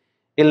ಕರಿತೀವಿ.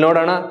 ಇಲ್ಲಿ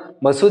ನೋಡೋಣ,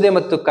 ಮಸೂದೆ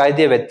ಮತ್ತು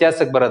ಕಾಯ್ದೆಯ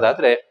ವ್ಯತ್ಯಾಸಕ್ಕೆ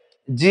ಬರೋದಾದ್ರೆ,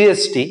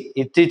 GST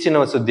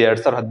ಇತ್ತೀಚಿನ ಸುದ್ದಿ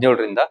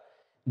 2017ರಿಂದ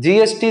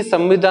GST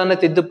ಸಂವಿಧಾನ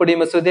ತಿದ್ದುಪಡಿ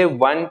ಮಸೂದೆ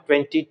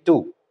 122.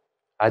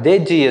 ಅದೇ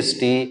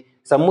GST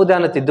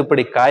ಸಂವಿಧಾನ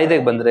ತಿದ್ದುಪಡಿ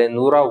ಕಾಯ್ದೆಗೆ ಬಂದ್ರೆ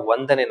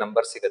 101ನೇ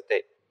ನಂಬರ್ ಸಿಗುತ್ತೆ.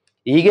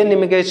 ಈಗ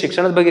ನಿಮಗೆ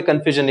ಶಿಕ್ಷಣದ ಬಗ್ಗೆ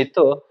ಕನ್ಫ್ಯೂಷನ್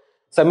ಇತ್ತು.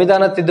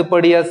 ಸಂವಿಧಾನ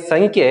ತಿದ್ದುಪಡಿಯ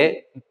ಸಂಖ್ಯೆ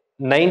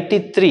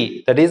 93,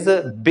 ದಟ್ ಈಸ್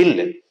ಬಿಲ್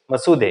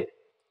ಮಸೂದೆ.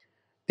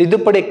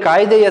 ತಿದ್ದುಪಡಿ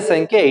ಕಾಯ್ದೆಯ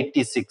ಸಂಖ್ಯೆ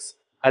 86.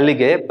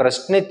 ಅಲ್ಲಿಗೆ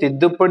ಪ್ರಶ್ನೆ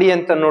ತಿದ್ದುಪಡಿ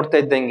ಅಂತ ನೋಡ್ತಾ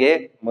ಇದ್ದಂಗೆ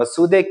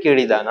ಮಸೂದೆ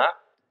ಕೇಳಿದಾನ,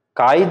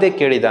 ಕಾಯ್ದೆ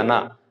ಕೇಳಿದಾನ,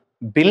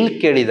 ಬಿಲ್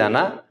ಕೇಳಿದಾನ,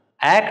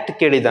 ಆಕ್ಟ್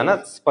ಕೇಳಿದಾನ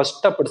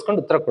ಸ್ಪಷ್ಟಪಡಿಸ್ಕೊಂಡು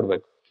ಉತ್ತರ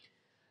ಕೊಡ್ಬೇಕು.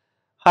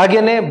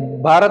 ಹಾಗೇನೆ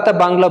ಭಾರತ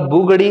ಬಾಂಗ್ಲಾ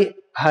ಭೂಗಡಿ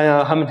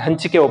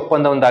ಹಂಚಿಕೆ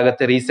ಒಪ್ಪಂದ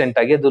ಒಂದಾಗತ್ತೆ ರೀಸೆಂಟ್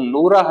ಆಗಿ. ಅದು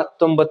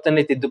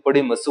 119ನೇ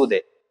ತಿದ್ದುಪಡಿ ಮಸೂದೆ.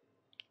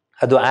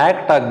 ಅದು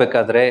ಆಕ್ಟ್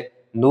ಆಗ್ಬೇಕಾದ್ರೆ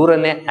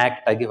 100ನೇ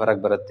ಆಕ್ಟ್ ಆಗಿ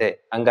ಹೊರಗೆ ಬರುತ್ತೆ.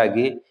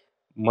 ಹಂಗಾಗಿ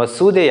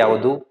ಮಸೂದೆ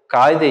ಯಾವುದು,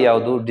 ಕಾಯ್ದೆ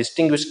ಯಾವುದು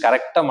ಡಿಸ್ಟಿಂಗ್ವಿಶ್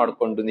ಕರೆಕ್ಟ್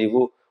ಮಾಡ್ಕೊಂಡು ನೀವು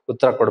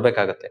ಉತ್ತರ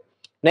ಕೊಡ್ಬೇಕಾಗತ್ತೆ.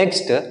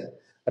 ನೆಕ್ಸ್ಟ್,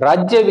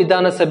 ರಾಜ್ಯ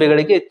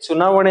ವಿಧಾನಸಭೆಗಳಿಗೆ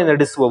ಚುನಾವಣೆ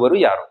ನಡೆಸುವವರು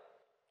ಯಾರು?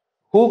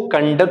 ಹೂ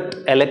conduct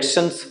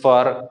elections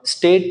for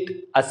state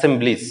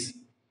assemblies?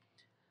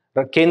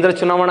 ಕೇಂದ್ರ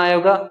ಚುನಾವಣಾ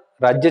ಆಯೋಗ,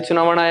 ರಾಜ್ಯ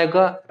ಚುನಾವಣಾ ಆಯೋಗ,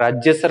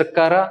 ರಾಜ್ಯ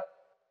ಸರ್ಕಾರ,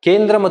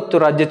 ಕೇಂದ್ರ ಮತ್ತು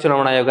ರಾಜ್ಯ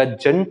ಚುನಾವಣಾ ಆಯೋಗ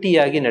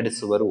ಜಂಟಿಯಾಗಿ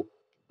ನಡೆಸುವರು.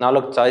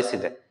 4 ಚಾಯ್ಸ್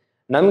ಇದೆ.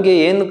 ನಮ್ಗೆ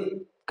ಏನು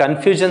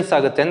ಕನ್ಫ್ಯೂಷನ್ಸ್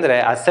ಆಗುತ್ತೆ ಅಂದ್ರೆ,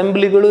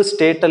 ಅಸೆಂಬ್ಲಿಗಳು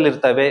ಸ್ಟೇಟ್ ಅಲ್ಲಿ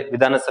ಇರ್ತವೆ,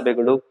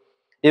 ವಿಧಾನಸಭೆಗಳು,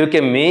 ಇವಕ್ಕೆ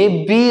ಮೇ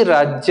ಬಿ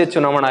ರಾಜ್ಯ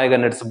ಚುನಾವಣಾ ಆಯೋಗ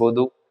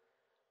ನಡೆಸಬಹುದು,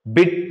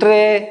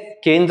 ಬಿಟ್ರೆ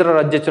ಕೇಂದ್ರ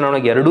ರಾಜ್ಯ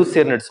ಚುನಾವಣೆಗೆ ಎರಡೂ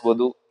ಸೇರಿ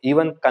ನಡೆಸಬಹುದು. ಈ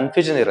ಒಂದು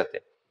ಕನ್ಫ್ಯೂಷನ್ ಇರುತ್ತೆ.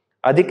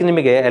 ಅದಕ್ಕೆ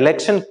ನಿಮಗೆ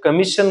ಎಲೆಕ್ಷನ್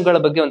ಕಮಿಷನ್ಗಳ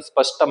ಬಗ್ಗೆ ಒಂದು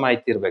ಸ್ಪಷ್ಟ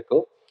ಮಾಹಿತಿ ಇರಬೇಕು.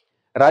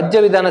 ರಾಜ್ಯ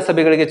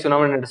ವಿಧಾನಸಭೆಗಳಿಗೆ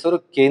ಚುನಾವಣೆ ನಡೆಸೋರು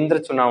ಕೇಂದ್ರ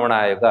ಚುನಾವಣಾ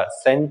ಆಯೋಗ,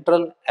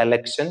 ಸೆಂಟ್ರಲ್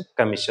ಎಲೆಕ್ಷನ್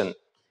ಕಮಿಷನ್.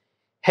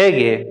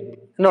 ಹೇಗೆ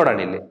ನೋಡೋಣ.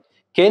 ಇಲ್ಲಿ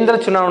ಕೇಂದ್ರ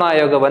ಚುನಾವಣಾ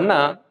ಆಯೋಗವನ್ನ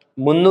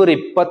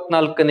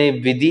 324ನೇ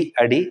ವಿಧಿ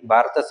ಅಡಿ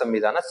ಭಾರತ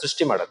ಸಂವಿಧಾನ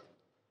ಸೃಷ್ಟಿ ಮಾಡುತ್ತೆ.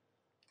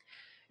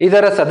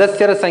 ಇದರ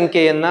ಸದಸ್ಯರ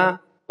ಸಂಖ್ಯೆಯನ್ನ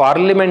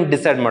ಪಾರ್ಲಿಮೆಂಟ್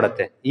ಡಿಸೈಡ್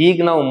ಮಾಡುತ್ತೆ. ಈಗ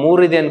ನಾವು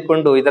 3 ಇದೆ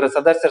ಅನ್ಕೊಂಡು ಇದರ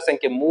ಸದಸ್ಯರ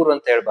ಸಂಖ್ಯೆ 3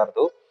 ಅಂತ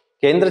ಹೇಳ್ಬಾರ್ದು.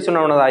 ಕೇಂದ್ರ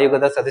ಚುನಾವಣಾ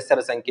ಆಯೋಗದ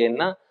ಸದಸ್ಯರ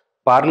ಸಂಖ್ಯೆಯನ್ನ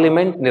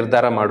ಪಾರ್ಲಿಮೆಂಟ್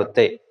ನಿರ್ಧಾರ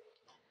ಮಾಡುತ್ತೆ.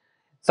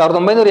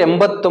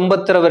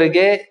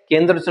 1989ರವರೆಗೆ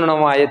ಕೇಂದ್ರ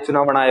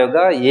ಚುನಾವಣಾ ಆಯೋಗ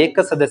ಏಕ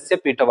ಸದಸ್ಯ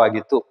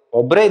ಪೀಠವಾಗಿತ್ತು.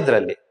 ಒಬ್ಬರೇ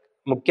ಇದ್ರಲ್ಲಿ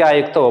ಮುಖ್ಯ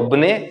ಆಯುಕ್ತ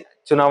ಒಬ್ಬನೇ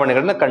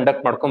ಚುನಾವಣೆಗಳನ್ನ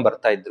ಕಂಡಕ್ಟ್ ಮಾಡ್ಕೊಂಡ್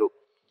ಬರ್ತಾ ಇದ್ರು.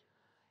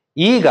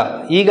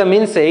 ಈಗ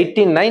ಮೀನ್ಸ್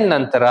 89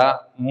 ನಂತರ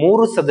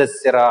 3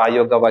 ಸದಸ್ಯರ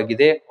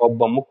ಆಯೋಗವಾಗಿದೆ. ಒಬ್ಬ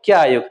ಮುಖ್ಯ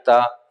ಆಯುಕ್ತ,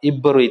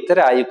 2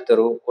 ಇತರೆ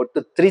ಆಯುಕ್ತರು, ಒಟ್ಟು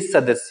 3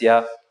 ಸದಸ್ಯ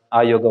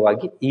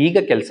ಆಯೋಗವಾಗಿ ಈಗ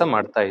ಕೆಲಸ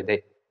ಮಾಡ್ತಾ ಇದೆ.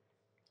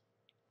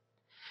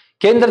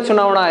 ಕೇಂದ್ರ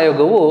ಚುನಾವಣಾ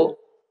ಆಯೋಗವು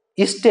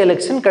ಇಷ್ಟು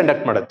ಎಲೆಕ್ಷನ್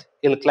ಕಂಡಕ್ಟ್ ಮಾಡುತ್ತೆ.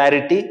 ಇಲ್ಲಿ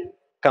ಕ್ಲಾರಿಟಿ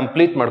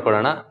ಕಂಪ್ಲೀಟ್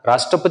ಮಾಡ್ಕೊಳ್ಳೋಣ.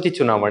 ರಾಷ್ಟ್ರಪತಿ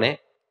ಚುನಾವಣೆ,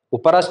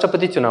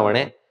 ಉಪರಾಷ್ಟ್ರಪತಿ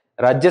ಚುನಾವಣೆ,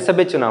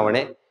 ರಾಜ್ಯಸಭೆ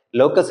ಚುನಾವಣೆ,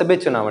 ಲೋಕಸಭೆ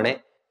ಚುನಾವಣೆ,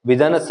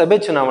 ವಿಧಾನಸಭೆ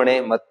ಚುನಾವಣೆ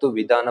ಮತ್ತು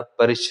ವಿಧಾನ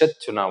ಪರಿಷತ್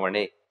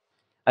ಚುನಾವಣೆ.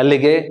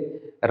 ಅಲ್ಲಿಗೆ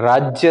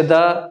ರಾಜ್ಯದ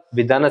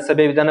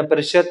ವಿಧಾನಸಭೆ, ವಿಧಾನ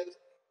ಪರಿಷತ್,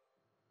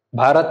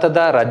 ಭಾರತದ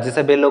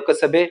ರಾಜ್ಯಸಭೆ,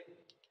 ಲೋಕಸಭೆ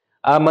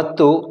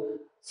ಮತ್ತು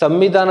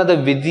ಸಂವಿಧಾನದ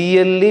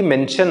ವಿಧಿಯಲ್ಲಿ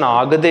ಮೆನ್ಷನ್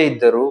ಆಗದೇ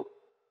ಇದ್ದರೂ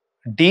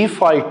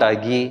ಡಿಫಾಲ್ಟ್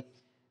ಆಗಿ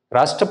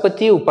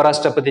ರಾಷ್ಟ್ರಪತಿ,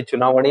 ಉಪರಾಷ್ಟ್ರಪತಿ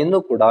ಚುನಾವಣೆಯನ್ನು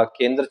ಕೂಡ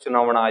ಕೇಂದ್ರ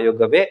ಚುನಾವಣಾ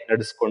ಆಯೋಗವೇ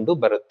ನಡೆಸಿಕೊಂಡು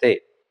ಬರುತ್ತೆ.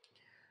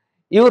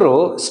 ಇವರು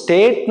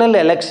ಸ್ಟೇಟ್ ನಲ್ಲಿ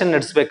ಎಲೆಕ್ಷನ್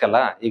ನಡೆಸಬೇಕಲ್ಲ.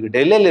 ಈಗ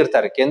ಡೆಲ್ಲಿಯಲ್ಲಿ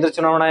ಇರ್ತಾರೆ, ಕೇಂದ್ರ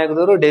ಚುನಾವಣಾ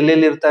ಆಯೋಗದವರು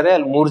ಡೆಲ್ಲಿಯಲ್ಲಿ ಇರ್ತಾರೆ,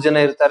 ಅಲ್ಲಿ 3 ಜನ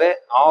ಇರ್ತಾರೆ.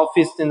 ಆ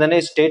ಆಫೀಸ್ ನಿಂದನೇ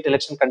ಸ್ಟೇಟ್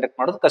ಎಲೆಕ್ಷನ್ ಕಂಡಕ್ಟ್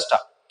ಮಾಡೋದು ಕಷ್ಟ.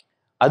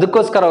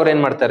 ಅದಕ್ಕೋಸ್ಕರ ಅವ್ರು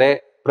ಏನ್ ಮಾಡ್ತಾರೆ,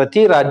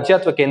 ಪ್ರತಿ ರಾಜ್ಯ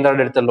ಅಥವಾ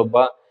ಕೇಂದ್ರಾಡಳಿತದಲ್ಲೊಬ್ಬ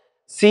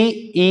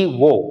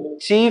ಸಿಇಒ,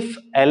 ಚೀಫ್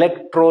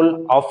ಎಲೆಕ್ಟ್ರೋಲ್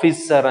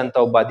ಆಫೀಸರ್ ಅಂತ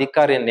ಒಬ್ಬ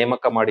ಅಧಿಕಾರಿಯನ್ನು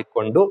ನೇಮಕ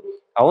ಮಾಡಿಕೊಂಡು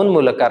ಅವನ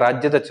ಮೂಲಕ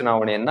ರಾಜ್ಯದ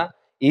ಚುನಾವಣೆಯನ್ನ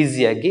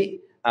ಈಸಿಯಾಗಿ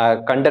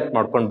ಕಂಡಕ್ಟ್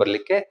ಮಾಡ್ಕೊಂಡು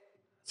ಬರ್ಲಿಕ್ಕೆ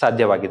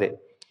ಸಾಧ್ಯವಾಗಿದೆ.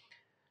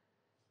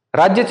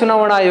 ರಾಜ್ಯ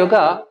ಚುನಾವಣಾ ಆಯೋಗ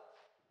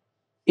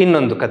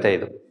ಇನ್ನೊಂದು ಕತೆ.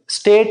 ಇದು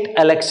ಸ್ಟೇಟ್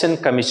ಎಲೆಕ್ಷನ್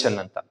ಕಮಿಷನ್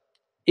ಅಂತ.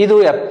 ಇದು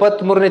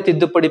 73ನೇ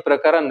ತಿದ್ದುಪಡಿ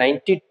ಪ್ರಕಾರ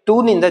 92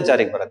 ನಿಂದ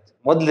ಜಾರಿಗೆ ಬರುತ್ತೆ.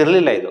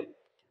 ಮೊದ್ಲಿರ್ಲಿಲ್ಲ ಇದು.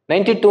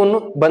 92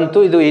 ಬಂತು.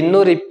 ಇದು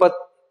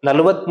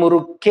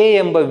 243K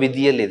ಎಂಬ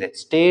ವಿಧಿಯಲ್ಲಿದೆ,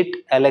 ಸ್ಟೇಟ್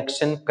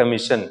ಎಲೆಕ್ಷನ್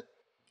ಕಮಿಷನ್.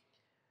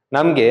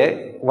 ನಮ್ಗೆ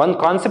ಒಂದ್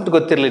ಕಾನ್ಸೆಪ್ಟ್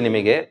ಗೊತ್ತಿರ್ಲಿ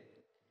ನಿಮಗೆ,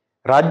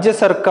 ರಾಜ್ಯ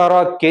ಸರ್ಕಾರ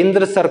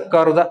ಕೇಂದ್ರ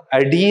ಸರ್ಕಾರದ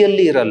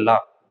ಅಡಿಯಲ್ಲಿ ಇರಲ್ಲ.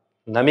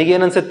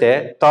 ನಮಗೇನನ್ಸುತ್ತೆ,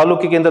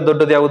 ತಾಲೂಕಿಗಿಂತ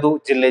ದೊಡ್ಡದು ಯಾವುದು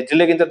ಜಿಲ್ಲೆ,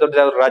 ಜಿಲ್ಲೆಗಿಂತ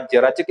ದೊಡ್ಡದು ಯಾವುದು ರಾಜ್ಯ,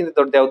 ರಾಜ್ಯಕ್ಕಿಂತ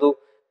ದೊಡ್ಡದು ಯಾವುದು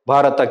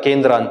ಭಾರತ,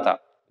 ಕೇಂದ್ರ ಅಂತ.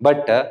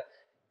 ಬಟ್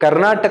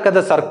ಕರ್ನಾಟಕದ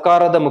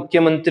ಸರ್ಕಾರದ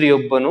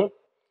ಮುಖ್ಯಮಂತ್ರಿಯೊಬ್ಬನು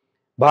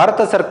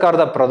ಭಾರತ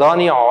ಸರ್ಕಾರದ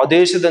ಪ್ರಧಾನಿಯ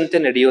ಆದೇಶದಂತೆ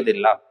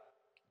ನಡೆಯೋದಿಲ್ಲ.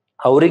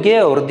 ಅವರಿಗೆ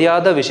ಅವ್ರದೇ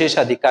ಆದ ವಿಶೇಷ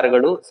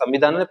ಅಧಿಕಾರಗಳು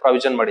ಸಂವಿಧಾನನೇ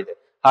ಪ್ರಾವಿಷನ್ ಮಾಡಿದೆ.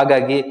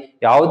 ಹಾಗಾಗಿ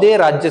ಯಾವುದೇ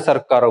ರಾಜ್ಯ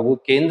ಸರ್ಕಾರವು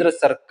ಕೇಂದ್ರ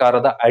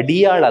ಸರ್ಕಾರದ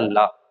ಅಡಿಯಾಳಲ್ಲ,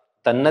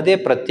 ತನ್ನದೇ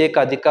ಪ್ರತ್ಯೇಕ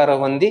ಅಧಿಕಾರ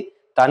ಹೊಂದಿ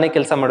ತಾನೇ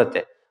ಕೆಲಸ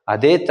ಮಾಡುತ್ತೆ.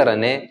 ಅದೇ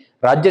ತರನೇ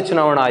ರಾಜ್ಯ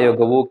ಚುನಾವಣಾ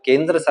ಆಯೋಗವು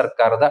ಕೇಂದ್ರ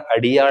ಸರ್ಕಾರದ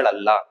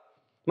ಅಡಿಯಾಳಲ್ಲ,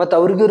 ಮತ್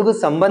ಅವ್ರಿಗಿವ್ರಿಗೂ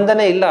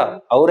ಸಂಬಂಧನೇ ಇಲ್ಲ.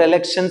 ಅವ್ರ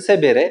ಎಲೆಕ್ಷನ್ಸೇ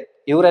ಬೇರೆ,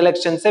 ಇವ್ರ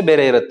ಎಲೆಕ್ಷನ್ಸೇ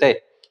ಬೇರೆ ಇರುತ್ತೆ.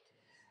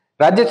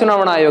 ರಾಜ್ಯ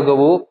ಚುನಾವಣಾ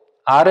ಆಯೋಗವು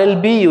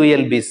RLB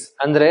ULBs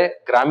ಅಂದ್ರೆ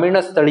ಗ್ರಾಮೀಣ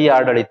ಸ್ಥಳೀಯ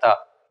ಆಡಳಿತ,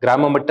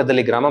 ಗ್ರಾಮ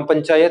ಮಟ್ಟದಲ್ಲಿ ಗ್ರಾಮ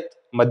ಪಂಚಾಯತ್,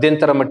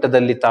 ಮಧ್ಯಂತರ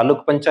ಮಟ್ಟದಲ್ಲಿ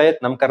ತಾಲೂಕ್ ಪಂಚಾಯತ್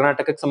ನಮ್ಮ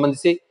ಕರ್ನಾಟಕಕ್ಕೆ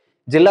ಸಂಬಂಧಿಸಿ,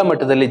 ಜಿಲ್ಲಾ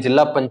ಮಟ್ಟದಲ್ಲಿ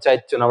ಜಿಲ್ಲಾ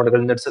ಪಂಚಾಯತ್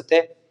ಚುನಾವಣೆಗಳನ್ನು ನಡೆಸುತ್ತೆ.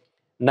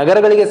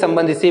 ನಗರಗಳಿಗೆ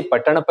ಸಂಬಂಧಿಸಿ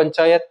ಪಟ್ಟಣ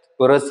ಪಂಚಾಯತ್,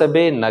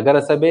 ಪುರಸಭೆ,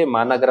 ನಗರಸಭೆ,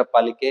 ಮಹಾನಗರ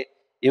ಪಾಲಿಕೆ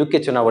ಇವಕ್ಕೆ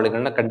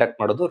ಚುನಾವಣೆಗಳನ್ನ ಕಂಡಕ್ಟ್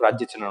ಮಾಡೋದು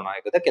ರಾಜ್ಯ ಚುನಾವಣಾ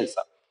ಆಯೋಗದ ಕೆಲಸ.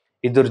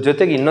 ಇದ್ರ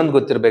ಜೊತೆಗೆ ಇನ್ನೊಂದು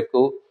ಗೊತ್ತಿರಬೇಕು,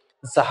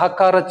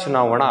 ಸಹಕಾರ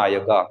ಚುನಾವಣಾ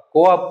ಆಯೋಗ,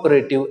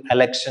 ಕೋಆಪರೇಟಿವ್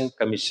ಎಲೆಕ್ಷನ್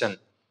ಕಮಿಷನ್.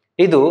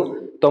 ಇದು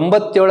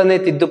 97ನೇ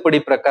ತಿದ್ದುಪಡಿ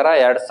ಪ್ರಕಾರ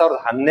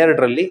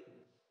 2012ರಲ್ಲಿ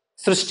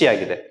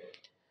ಸೃಷ್ಟಿಯಾಗಿದೆ.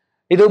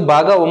 ಇದು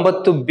ಭಾಗ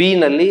 9B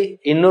ನಲ್ಲಿ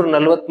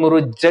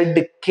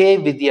 243ZK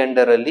ವಿಧಿ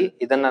ಅಂಡರ್ ಅಲ್ಲಿ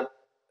ಇದನ್ನ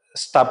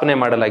ಸ್ಥಾಪನೆ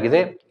ಮಾಡಲಾಗಿದೆ.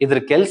 ಇದ್ರ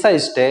ಕೆಲಸ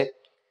ಇಷ್ಟೇ,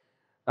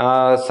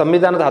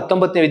 ಸಂವಿಧಾನದ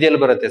 19ನೇ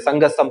ವಿಧಿಯಲ್ಲಿ ಬರುತ್ತೆ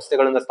ಸಂಘ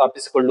ಸಂಸ್ಥೆಗಳನ್ನು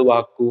ಸ್ಥಾಪಿಸಿಕೊಳ್ಳುವ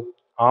ಹಕ್ಕು.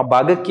 ಆ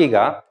ಭಾಗಕ್ಕೀಗ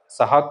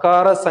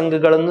ಸಹಕಾರ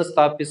ಸಂಘಗಳನ್ನು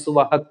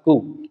ಸ್ಥಾಪಿಸುವ ಹಕ್ಕು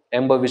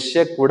ಎಂಬ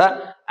ವಿಷಯ ಕೂಡ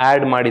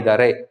ಆಡ್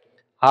ಮಾಡಿದ್ದಾರೆ.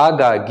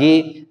 ಹಾಗಾಗಿ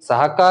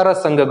ಸಹಕಾರ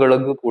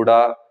ಸಂಘಗಳಿಗೂ ಕೂಡ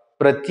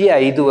ಪ್ರತಿ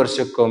 5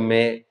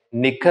 ವರ್ಷಕ್ಕೊಮ್ಮೆ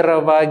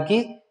ನಿಖರವಾಗಿ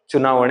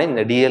ಚುನಾವಣೆ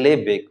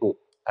ನಡೆಯಲೇಬೇಕು.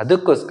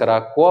 ಅದಕ್ಕೋಸ್ಕರ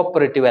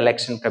ಕೋಆಪರೇಟಿವ್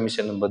ಎಲೆಕ್ಷನ್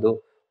ಕಮಿಷನ್ ಎಂಬುದು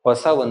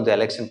ಹೊಸ ಒಂದು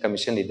ಎಲೆಕ್ಷನ್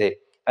ಕಮಿಷನ್ ಇದೆ.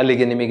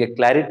 ಅಲ್ಲಿಗೆ ನಿಮಗೆ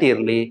ಕ್ಲಾರಿಟಿ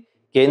ಇರಲಿ,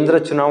 ಕೇಂದ್ರ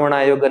ಚುನಾವಣಾ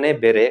ಆಯೋಗನೇ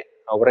ಬೇರೆ,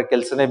 ಅವರ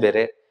ಕೆಲಸನೇ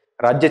ಬೇರೆ,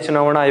 ರಾಜ್ಯ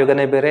ಚುನಾವಣಾ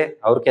ಆಯೋಗನೇ ಬೇರೆ,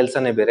 ಅವ್ರ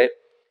ಕೆಲಸನೇ ಬೇರೆ,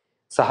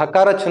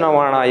 ಸಹಕಾರ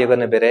ಚುನಾವಣಾ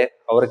ಆಯೋಗನೇ ಬೇರೆ,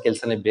 ಅವರ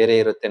ಕೆಲಸನೇ ಬೇರೆ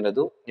ಇರುತ್ತೆ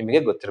ಅನ್ನೋದು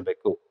ನಿಮಗೆ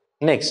ಗೊತ್ತಿರಬೇಕು.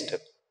 ನೆಕ್ಸ್ಟ್,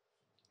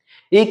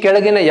 ಈ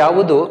ಕೆಳಗಿನ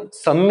ಯಾವುದು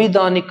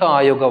ಸಂವಿಧಾನಿಕ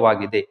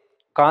ಆಯೋಗವಾಗಿದೆ?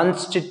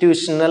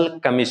 Constitutional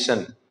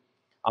commission.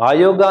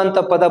 ಆಯೋಗ ಅಂತ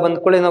ಪದ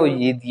ಬಂದ್ಕೊಳ್ಳಿ ನಾವು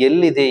ಇದು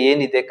ಎಲ್ಲಿದೆ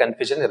ಏನಿದೆ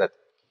ಕನ್ಫ್ಯೂಷನ್ ಇರುತ್ತೆ.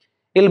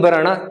 ಇಲ್ಲಿ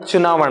ಬರೋಣ.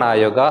 ಚುನಾವಣಾ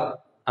ಆಯೋಗ,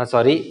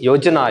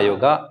 ಯೋಜನಾ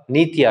ಆಯೋಗ,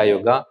 ನೀತಿ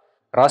ಆಯೋಗ,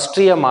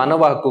 ರಾಷ್ಟ್ರೀಯ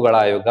ಮಾನವ ಹಕ್ಕುಗಳ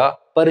ಆಯೋಗ,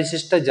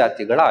 ಪರಿಶಿಷ್ಟ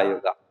ಜಾತಿಗಳ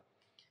ಆಯೋಗ.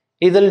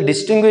 ಇದ್ರಲ್ಲಿ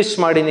ಡಿಸ್ಟಿಂಗ್ವಿಶ್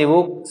ಮಾಡಿ ನೀವು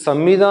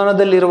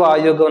ಸಂವಿಧಾನದಲ್ಲಿರುವ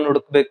ಆಯೋಗವನ್ನು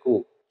ಹುಡುಕ್ಬೇಕು.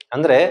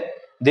 ಅಂದ್ರೆ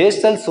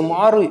ದೇಶದಲ್ಲಿ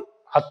ಸುಮಾರು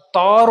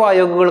 10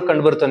 ಆಯೋಗಗಳು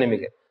ಕಂಡು ಬರ್ತವೆ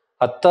ನಿಮಗೆ,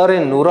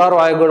 100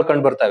 ಆಯೋಗಗಳು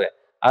ಕಂಡು ಬರ್ತವೆ.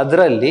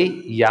 ಅದರಲ್ಲಿ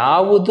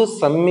ಯಾವುದು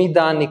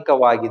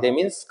ಸಂವಿಧಾನಿಕವಾಗಿದೆ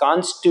ಮೀನ್ಸ್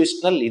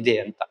ಕಾನ್ಸ್ಟಿಟ್ಯೂಷನಲ್ ಇದೆ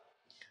ಅಂತ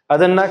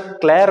ಅದನ್ನ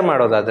ಕ್ಲಿಯರ್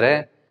ಮಾಡೋದಾದ್ರೆ,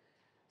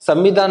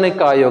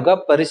 ಸಂವಿಧಾನಿಕ ಆಯೋಗ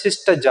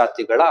ಪರಿಶಿಷ್ಟ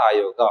ಜಾತಿಗಳ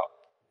ಆಯೋಗ,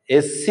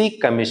 SC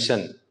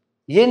ಕಮಿಷನ್.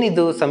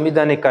 ಏನಿದು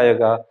ಸಂವಿಧಾನಿಕ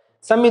ಆಯೋಗ?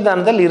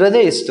 ಸಂವಿಧಾನದಲ್ಲಿ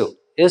ಇರೋದೇ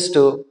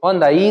ಎಷ್ಟು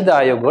ಒಂದು 5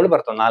 ಆಯೋಗಗಳು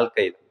ಬರ್ತವೆ,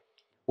 4-5.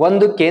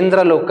 ಒಂದು ಕೇಂದ್ರ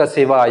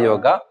ಲೋಕಸೇವಾ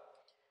ಆಯೋಗ,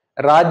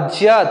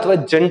 ರಾಜ್ಯ ಅಥವಾ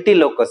ಜಂಟಿ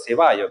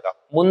ಲೋಕಸೇವಾ ಆಯೋಗ.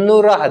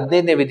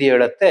 315ನೇ ವಿಧಿ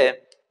ಹೇಳುತ್ತೆ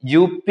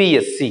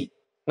UPSC,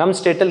 ನಮ್ಮ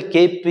ಸ್ಟೇಟ್ ಅಲ್ಲಿ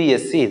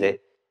KPSC ಇದೆ.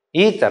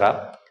 ಈ ತರ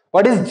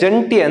ವಾಟ್ ಇಸ್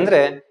ಜಂಟಿ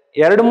ಅಂದ್ರೆ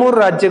 2-3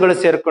 ರಾಜ್ಯಗಳು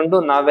ಸೇರ್ಕೊಂಡು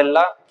ನಾವೆಲ್ಲ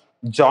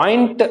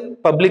ಜಾಯಿಂಟ್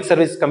ಪಬ್ಲಿಕ್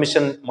ಸರ್ವಿಸ್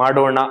ಕಮಿಷನ್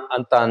ಮಾಡೋಣ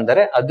ಅಂತ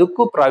ಅಂದರೆ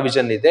ಅದಕ್ಕೂ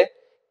ಪ್ರಾವಿಷನ್ ಇದೆ.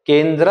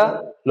 ಕೇಂದ್ರ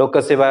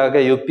ಲೋಕಸೇವಾ ಆಯೋಗ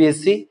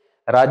UPSC,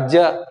 ರಾಜ್ಯ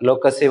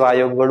ಲೋಕಸೇವಾ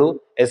ಆಯೋಗಗಳು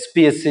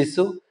SPSCs,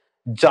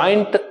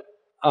 ಜಾಯಿಂಟ್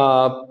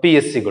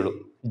PSCಗಳು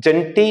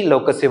ಜಂಟಿ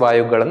ಲೋಕಸೇವಾ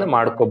ಆಯೋಗಗಳನ್ನು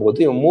ಮಾಡ್ಕೋಬಹುದು.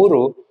 ಇವು 3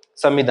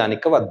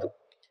 ಸಂವಿಧಾನಿಕವಾದ್ದು.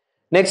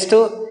 ನೆಕ್ಸ್ಟ್,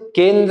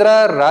 ಕೇಂದ್ರ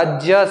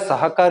ರಾಜ್ಯ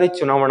ಸಹಕಾರಿ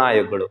ಚುನಾವಣಾ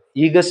ಆಯೋಗಗಳು.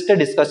 ಈಗಷ್ಟೇ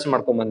ಡಿಸ್ಕಷನ್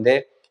ಮಾಡ್ಕೊಂಡ್ ಬಂದೆ.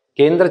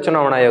 ಕೇಂದ್ರ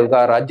ಚುನಾವಣಾ ಆಯೋಗ,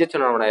 ರಾಜ್ಯ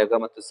ಚುನಾವಣಾ ಆಯೋಗ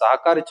ಮತ್ತು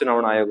ಸಹಕಾರಿ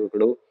ಚುನಾವಣಾ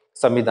ಆಯೋಗಗಳು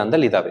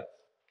ಸಂವಿಧಾನದಲ್ಲಿ ಇದಾವೆ.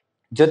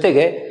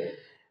 ಜೊತೆಗೆ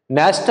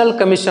national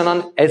commission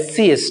on SC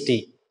ST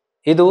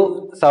ಇದು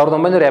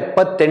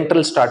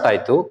 1978 ಸ್ಟಾರ್ಟ್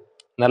ಆಯ್ತು.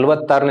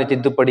 46ನೇ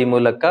ತಿದ್ದುಪಡಿ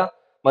ಮೂಲಕ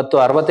ಮತ್ತು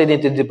 65ನೇ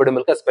ತಿದ್ದುಪಡಿ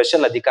ಮೂಲಕ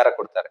ಸ್ಪೆಷಲ್ ಅಧಿಕಾರ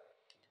ಕೊಡ್ತಾರೆ.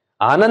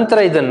 ಆನಂತರ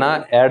ಇದನ್ನ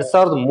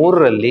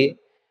 2003ರಲ್ಲಿ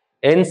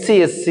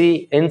NCSC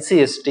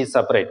NCST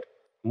ಸಪರೇಟ್,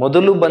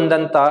 ಮೊದಲು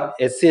ಬಂದಂತ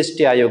SC/ST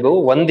ಆಯೋಗವು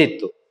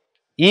ಒಂದಿತ್ತು.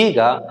 ಈಗ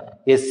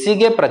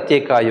SCಗೆ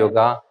ಪ್ರತ್ಯೇಕ ಆಯೋಗ,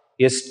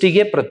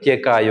 STಗೆ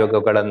ಪ್ರತ್ಯೇಕ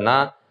ಆಯೋಗಗಳನ್ನ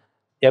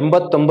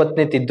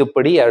 89ನೇ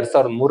ತಿದ್ದುಪಡಿ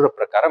 2003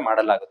 ಪ್ರಕಾರ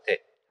ಮಾಡಲಾಗುತ್ತೆ.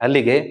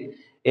 ಅಲ್ಲಿಗೆ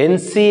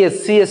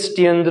NCSC/ST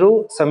ಅಂದ್ರೂ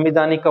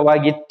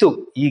ಸಂವಿಧಾನಿಕವಾಗಿತ್ತು,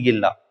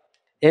 ಈಗಿಲ್ಲ.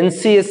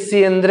 NCSC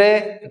ಅಂದ್ರೆ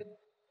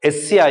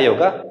SC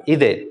ಆಯೋಗ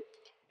ಇದೆ,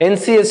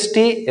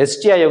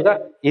 NCST/ST ಆಯೋಗ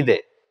ಇದೆ.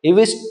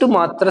 ಇವಿಷ್ಟು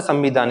ಮಾತ್ರ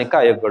ಸಂವಿಧಾನಿಕ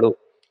ಆಯೋಗಗಳು.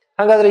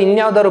 ಹಾಗಾದ್ರೆ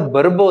ಇನ್ಯಾವ್ದಾದ್ರು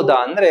ಬರ್ಬೋದಾ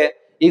ಅಂದ್ರೆ,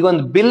 ಈಗ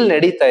ಒಂದು ಬಿಲ್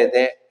ನಡೀತಾ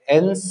ಇದೆ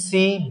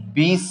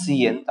NCBC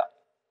ಅಂತ,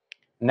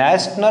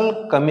 national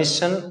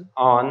commission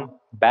on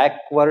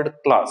backward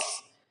class.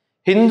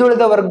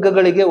 ಹಿಂದುಳಿದ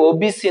ವರ್ಗಗಳಿಗೆ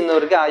OBC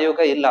ಅನ್ನೋರಿಗೆ ಆಯೋಗ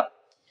ಇಲ್ಲ,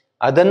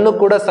 ಅದನ್ನು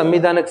ಕೂಡ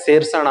ಸಂವಿಧಾನಕ್ಕೆ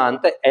ಸೇರ್ಸೋಣ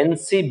ಅಂತ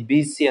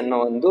NCBC ಅನ್ನೋ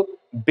ಒಂದು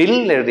ಬಿಲ್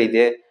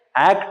ನಡೆದಿದೆ.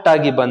 ಆಕ್ಟ್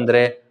ಆಗಿ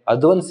ಬಂದ್ರೆ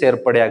ಅದೊಂದು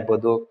ಸೇರ್ಪಡೆ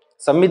ಆಗ್ಬೋದು.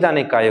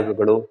 ಸಂವಿಧಾನಿಕ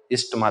ಆಯೋಗಗಳು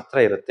ಇಷ್ಟು ಮಾತ್ರ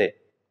ಇರುತ್ತೆ.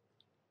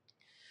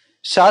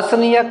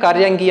 ಶಾಸನೀಯ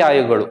ಕಾರ್ಯಾಂಗೀಯ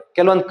ಆಯೋಗಗಳು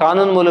ಕೆಲವೊಂದು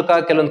ಕಾನೂನು ಮೂಲಕ,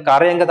 ಕೆಲವೊಂದು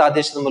ಕಾರ್ಯಾಂಗದ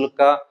ಆದೇಶದ ಮೂಲಕ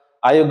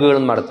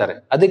ಆಯೋಗಗಳನ್ನ ಮಾಡ್ತಾರೆ.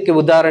 ಅದಕ್ಕೆ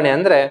ಉದಾಹರಣೆ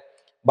ಅಂದ್ರೆ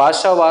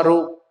ಭಾಷಾವಾರು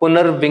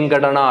ಪುನರ್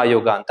ವಿಂಗಡಣಾ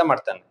ಆಯೋಗ ಅಂತ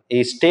ಮಾಡ್ತಾನೆ. ಈ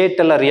ಸ್ಟೇಟ್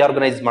ಎಲ್ಲ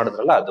ರಿಆರ್ಗನೈಸ್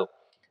ಮಾಡಿದ್ರಲ್ಲ ಅದು.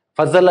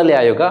 ಫಜಲ್ ಅಲಿ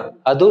ಆಯೋಗ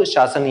ಅದು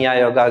ಶಾಸನೀಯ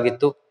ಆಯೋಗ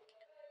ಆಗಿತ್ತು.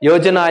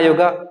 ಯೋಜನಾ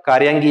ಆಯೋಗ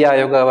ಕಾರ್ಯಾಂಗೀಯ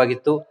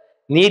ಆಯೋಗವಾಗಿತ್ತು.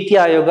 ನೀತಿ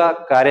ಆಯೋಗ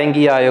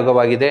ಕಾರ್ಯಾಂಗೀಯ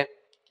ಆಯೋಗವಾಗಿದೆ.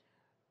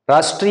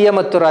 ರಾಷ್ಟ್ರೀಯ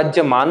ಮತ್ತು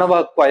ರಾಜ್ಯ ಮಾನವ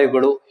ಹಕ್ಕು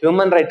ಆಯೋಗಗಳು,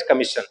 ಹ್ಯೂಮನ್ ರೈಟ್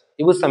ಕಮಿಷನ್,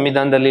 ಇವು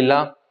ಸಂವಿಧಾನದಲ್ಲಿಲ್ಲ.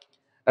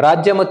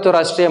 ರಾಜ್ಯ ಮತ್ತು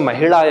ರಾಷ್ಟ್ರೀಯ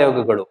ಮಹಿಳಾ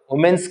ಆಯೋಗಗಳು,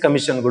 ವುಮೆನ್ಸ್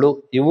ಕಮಿಷನ್ಗಳು,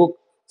 ಇವು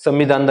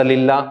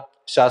ಸಂವಿಧಾನದಲ್ಲಿಲ್ಲ,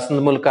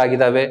 ಶಾಸನದ ಮೂಲಕ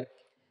ಆಗಿದ್ದಾವೆ.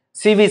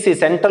 CVC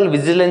ಸೆಂಟ್ರಲ್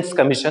ವಿಜಿಲೆನ್ಸ್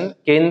ಕಮಿಷನ್,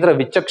 ಕೇಂದ್ರ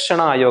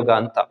ವಿಚಕ್ಷಣಾ ಆಯೋಗ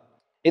ಅಂತ,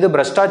 ಇದು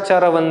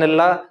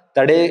ಭ್ರಷ್ಟಾಚಾರವನ್ನೆಲ್ಲ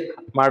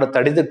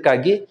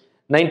ತಡೆದಕ್ಕಾಗಿ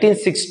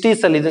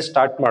 1960s ಅಲ್ಲಿ ಇದನ್ನ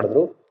ಸ್ಟಾರ್ಟ್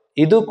ಮಾಡಿದ್ರು.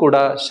 ಇದು ಕೂಡ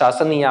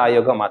ಶಾಸನೀಯ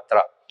ಆಯೋಗ ಮಾತ್ರ.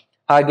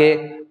 ಹಾಗೆ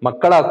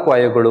ಮಕ್ಕಳ ಹಕ್ಕು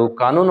ಆಯೋಗಗಳು,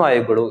 ಕಾನೂನು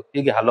ಆಯೋಗಗಳು,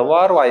 ಹೀಗೆ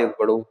ಹಲವಾರು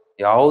ಆಯೋಗಗಳು,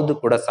 ಯಾವುದು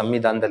ಕೂಡ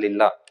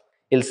ಸಂವಿಧಾನದಲ್ಲಿಲ್ಲ.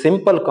 ಇಲ್ಲಿ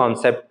ಸಿಂಪಲ್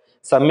ಕಾನ್ಸೆಪ್ಟ್,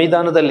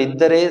 ಸಂವಿಧಾನದಲ್ಲಿ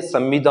ಇದ್ದರೆ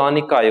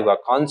ಸಂವಿಧಾನಿಕ ಆಯೋಗ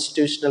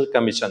ಕಾನ್ಸ್ಟಿಟ್ಯೂಷನಲ್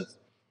ಕಮಿಷನ್ಸ್,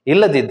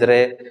 ಇಲ್ಲದಿದ್ದರೆ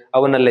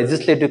ಅವನ್ನ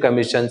ಲೆಜಿಸ್ಲೇಟಿವ್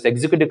ಕಮಿಷನ್ಸ್,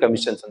 ಎಕ್ಸಿಕ್ಯೂಟಿವ್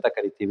ಕಮಿಷನ್ಸ್ ಅಂತ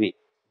ಕರಿತೀವಿ.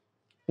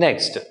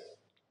 ನೆಕ್ಸ್ಟ್,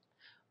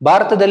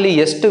 ಭಾರತದಲ್ಲಿ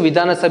ಎಷ್ಟು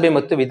ವಿಧಾನಸಭೆ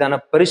ಮತ್ತು ವಿಧಾನ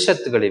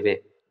ಪರಿಷತ್ಗಳಿವೆ?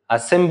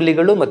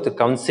 ಅಸೆಂಬ್ಲಿಗಳು ಮತ್ತು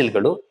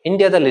ಕೌನ್ಸಿಲ್ಗಳು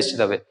ಇಂಡಿಯಾದಲ್ಲಿ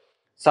ಎಷ್ಟಿದಾವೆ?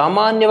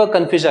 ಸಾಮಾನ್ಯವಾಗಿ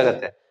ಕನ್ಫ್ಯೂಸ್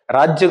ಆಗತ್ತೆ.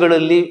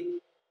 ರಾಜ್ಯಗಳಲ್ಲಿ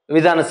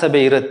ವಿಧಾನಸಭೆ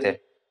ಇರುತ್ತೆ,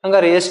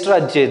 ಹಂಗಾರೆ ಎಷ್ಟು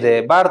ರಾಜ್ಯ ಇದೆ?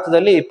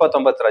 ಭಾರತದಲ್ಲಿ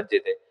 29 ರಾಜ್ಯ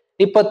ಇದೆ,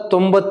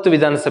 29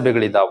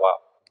 ವಿಧಾನಸಭೆಗಳಿದಾವ?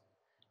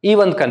 ಈ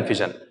ಒಂದು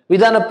ಕನ್ಫ್ಯೂಷನ್.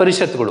 ವಿಧಾನ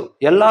ಪರಿಷತ್ಗಳು,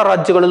 ಎಲ್ಲಾ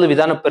ರಾಜ್ಯಗಳಲ್ಲೂ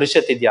ವಿಧಾನ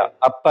ಪರಿಷತ್ ಇದೆಯಾ?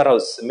 ಅಪ್ಪರ್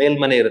ಹೌಸ್,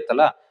 ಮೇಲ್ಮನೆ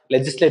ಇರುತ್ತಲ್ಲ,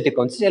 ಲೆಜಿಸ್ಲೇಟಿವ್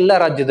ಕೌನ್ಸಿಲ್ ಎಲ್ಲಾ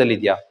ರಾಜ್ಯದಲ್ಲಿ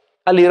ಇದೆಯಾ?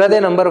 ಅಲ್ಲಿ ಇರೋದೇ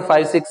ನಂಬರ್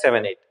 5, 6,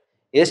 7, 8.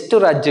 ಎಷ್ಟು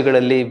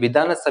ರಾಜ್ಯಗಳಲ್ಲಿ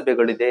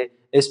ವಿಧಾನಸಭೆಗಳಿದೆ,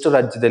 ಎಷ್ಟು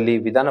ರಾಜ್ಯದಲ್ಲಿ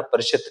ವಿಧಾನ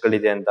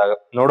ಪರಿಷತ್ಗಳಿದೆ ಅಂತ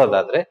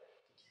ನೋಡೋದಾದ್ರೆ,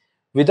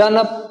 ವಿಧಾನ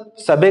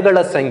ಸಭೆಗಳ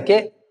ಸಂಖ್ಯೆ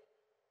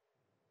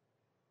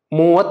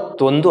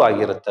 31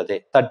 ಆಗಿರುತ್ತದೆ,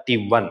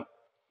 31.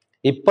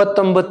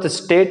 29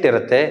 ಸ್ಟೇಟ್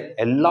ಇರುತ್ತೆ,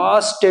 ಎಲ್ಲಾ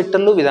ಸ್ಟೇಟ್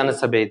ಅಲ್ಲೂ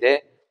ವಿಧಾನಸಭೆ ಇದೆ.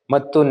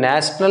 ಮತ್ತು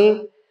ನ್ಯಾಷನಲ್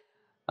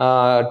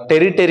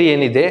ಟೆರಿಟರಿ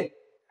ಏನಿದೆ,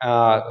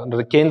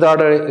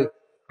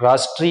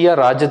 ರಾಷ್ಟ್ರೀಯ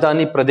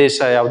ರಾಜಧಾನಿ ಪ್ರದೇಶ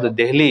ಯಾವುದು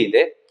ದೆಹಲಿ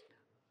ಇದೆ,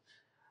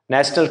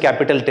 ನ್ಯಾಷನಲ್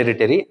ಕ್ಯಾಪಿಟಲ್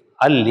ಟೆರಿಟರಿ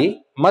ಅಲ್ಲಿ,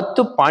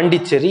 ಮತ್ತು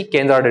ಪಾಂಡಿಚೇರಿ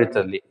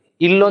ಕೇಂದ್ರಾಡಳಿತದಲ್ಲಿ,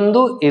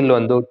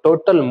 ಇಲ್ಲೊಂದು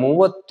ಟೋಟಲ್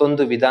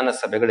 31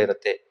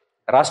 ವಿಧಾನಸಭೆಗಳಿರುತ್ತೆ.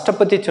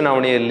 ರಾಷ್ಟ್ರಪತಿ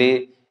ಚುನಾವಣೆಯಲ್ಲಿ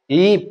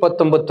ಈ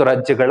 29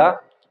 ರಾಜ್ಯಗಳ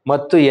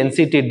ಮತ್ತು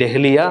NCT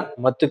ದೆಹಲಿಯ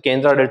ಮತ್ತು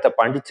ಕೇಂದ್ರಾಡಳಿತ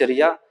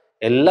ಪಾಂಡಿಚೇರಿಯ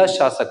ಎಲ್ಲ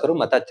ಶಾಸಕರು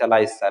ಮತ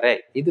ಚಲಾಯಿಸ್ತಾರೆ.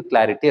 ಇದು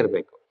ಕ್ಲಾರಿಟಿ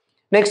ಇರಬೇಕು.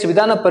 ನೆಕ್ಸ್ಟ್,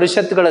 ವಿಧಾನ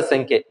ಪರಿಷತ್ಗಳ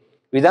ಸಂಖ್ಯೆ.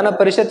 ವಿಧಾನ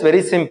ಪರಿಷತ್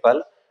ವೆರಿ ಸಿಂಪಲ್.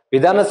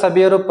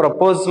 ವಿಧಾನಸಭೆಯವರು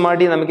ಪ್ರಪೋಸ್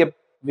ಮಾಡಿ ನಮಗೆ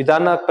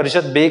ವಿಧಾನ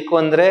ಪರಿಷತ್ ಬೇಕು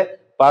ಅಂದ್ರೆ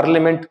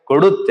ಪಾರ್ಲಿಮೆಂಟ್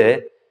ಕೊಡುತ್ತೆ.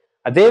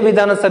 ಅದೇ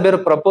ವಿಧಾನಸಭೆಯವರು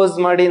ಪ್ರಪೋಸ್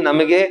ಮಾಡಿ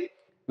ನಮಗೆ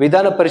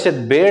ವಿಧಾನ ಪರಿಷತ್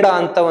ಬೇಡ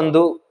ಅಂತ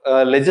ಒಂದು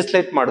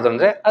ಲೆಜಿಸ್ಲೇಟ್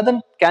ಮಾಡಿದ್ರೆ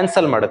ಅದನ್ನ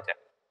ಕ್ಯಾನ್ಸಲ್ ಮಾಡುತ್ತೆ.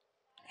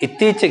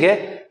 ಇತ್ತೀಚೆಗೆ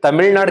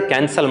ತಮಿಳ್ನಾಡು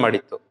ಕ್ಯಾನ್ಸಲ್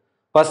ಮಾಡಿತ್ತು.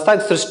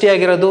 ಹೊಸದಾಗಿ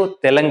ಸೃಷ್ಟಿಯಾಗಿರೋದು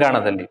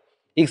ತೆಲಂಗಾಣದಲ್ಲಿ.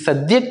 ಈಗ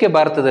ಸದ್ಯಕ್ಕೆ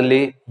ಭಾರತದಲ್ಲಿ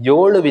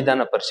 7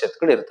 ವಿಧಾನ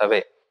ಪರಿಷತ್ಗಳು ಇರ್ತವೆ.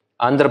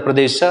 ಆಂಧ್ರ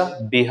ಪ್ರದೇಶ,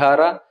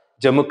 ಬಿಹಾರ,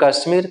 ಜಮ್ಮು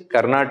ಕಾಶ್ಮೀರ್,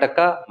 ಕರ್ನಾಟಕ,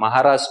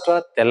 ಮಹಾರಾಷ್ಟ್ರ,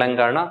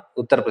 ತೆಲಂಗಾಣ,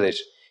 ಉತ್ತರ ಪ್ರದೇಶ.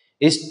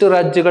 ಇಷ್ಟು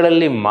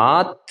ರಾಜ್ಯಗಳಲ್ಲಿ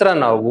ಮಾತ್ರ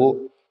ನಾವು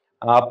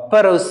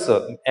ಅಪ್ಪರ್ ಹೌಸ್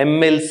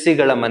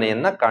MLCಗಳ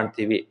ಮನೆಯನ್ನ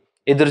ಕಾಣ್ತೀವಿ.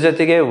 ಇದ್ರ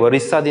ಜೊತೆಗೆ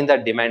ಒರಿಸ್ಸಾದಿಂದ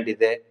ಡಿಮ್ಯಾಂಡ್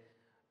ಇದೆ,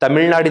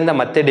 ತಮಿಳ್ನಾಡಿಂದ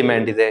ಮತ್ತೆ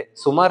ಡಿಮ್ಯಾಂಡ್ ಇದೆ,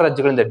 ಸುಮಾರು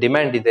ರಾಜ್ಯಗಳಿಂದ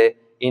ಡಿಮ್ಯಾಂಡ್ ಇದೆ.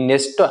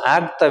 ಇನ್ನೆಷ್ಟು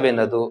ಆಗ್ತವೆ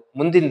ಅನ್ನೋದು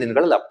ಮುಂದಿನ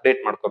ದಿನಗಳಲ್ಲಿ ಅಪ್ಡೇಟ್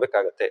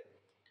ಮಾಡ್ಕೋಬೇಕಾಗತ್ತೆ.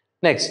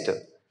 ನೆಕ್ಸ್ಟ್,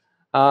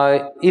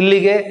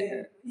 ಇಲ್ಲಿಗೆ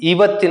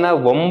ಇವತ್ತಿನ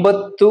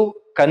 9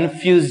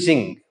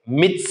 ಕನ್ಫ್ಯೂಸಿಂಗ್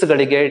ಮಿತ್ಸ್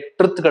ಗಳಿಗೆ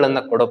ಟ್ರುತ್ ಗಳನ್ನ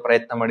ಕೊಡೋ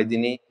ಪ್ರಯತ್ನ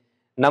ಮಾಡಿದ್ದೀನಿ.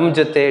 ನಮ್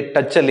ಜೊತೆ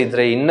ಟಚ್ ಅಲ್ಲಿ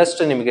ಇದ್ರೆ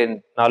ಇನ್ನಷ್ಟು ನಿಮಗೆ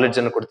ನಾಲೆಡ್ಜ್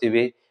ಅನ್ನು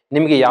ಕೊಡ್ತೀವಿ.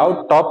 ನಿಮ್ಗೆ ಯಾವ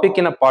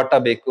ಟಾಪಿಕ್ನ ಪಾಠ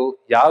ಬೇಕು,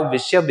 ಯಾವ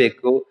ವಿಷಯ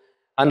ಬೇಕು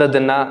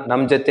ಅನ್ನೋದನ್ನ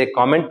ನಮ್ ಜೊತೆ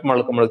ಕಾಮೆಂಟ್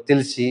ಮಾಡ್ಕೊಂಡ್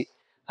ತಿಳಿಸಿ.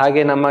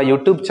 ಹಾಗೆ ನಮ್ಮ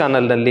ಯೂಟ್ಯೂಬ್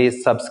ಚಾನಲ್ ನಲ್ಲಿ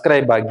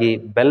ಸಬ್ಸ್ಕ್ರೈಬ್ ಆಗಿ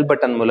ಬೆಲ್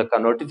ಬಟನ್ ಮೂಲಕ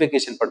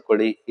ನೋಟಿಫಿಕೇಶನ್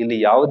ಪಡ್ಕೊಳ್ಳಿ. ಇಲ್ಲಿ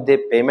ಯಾವುದೇ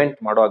ಪೇಮೆಂಟ್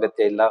ಮಾಡೋ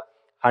ಅಗತ್ಯ ಇಲ್ಲ,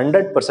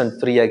 100%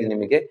 ಫ್ರೀ ಆಗಿ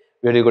ನಿಮಗೆ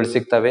ವಿಡಿಯೋಗಳು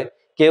ಸಿಗ್ತವೆ.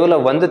 ಕೇವಲ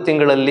 1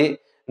 ತಿಂಗಳಲ್ಲಿ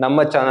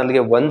ನಮ್ಮ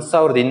ಚಾನಲ್ಗೆ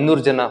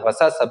 1200 ಜನ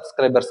ಹೊಸ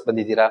ಸಬ್ಸ್ಕ್ರೈಬರ್ಸ್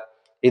ಬಂದಿದ್ದೀರಾ.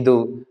 ಇದು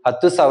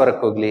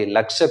 10,000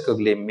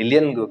 ಲಕ್ಷಕ್ಕೋಗ್ಲಿ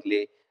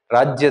ಮಿಲಿಯನ್ಗೋಗ್ಲಿ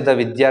ರಾಜ್ಯದ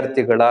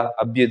ವಿದ್ಯಾರ್ಥಿಗಳ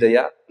ಅಭ್ಯುದಯ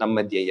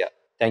ನಮ್ಮ ಧ್ಯೇಯ.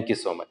 Thank you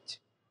so much.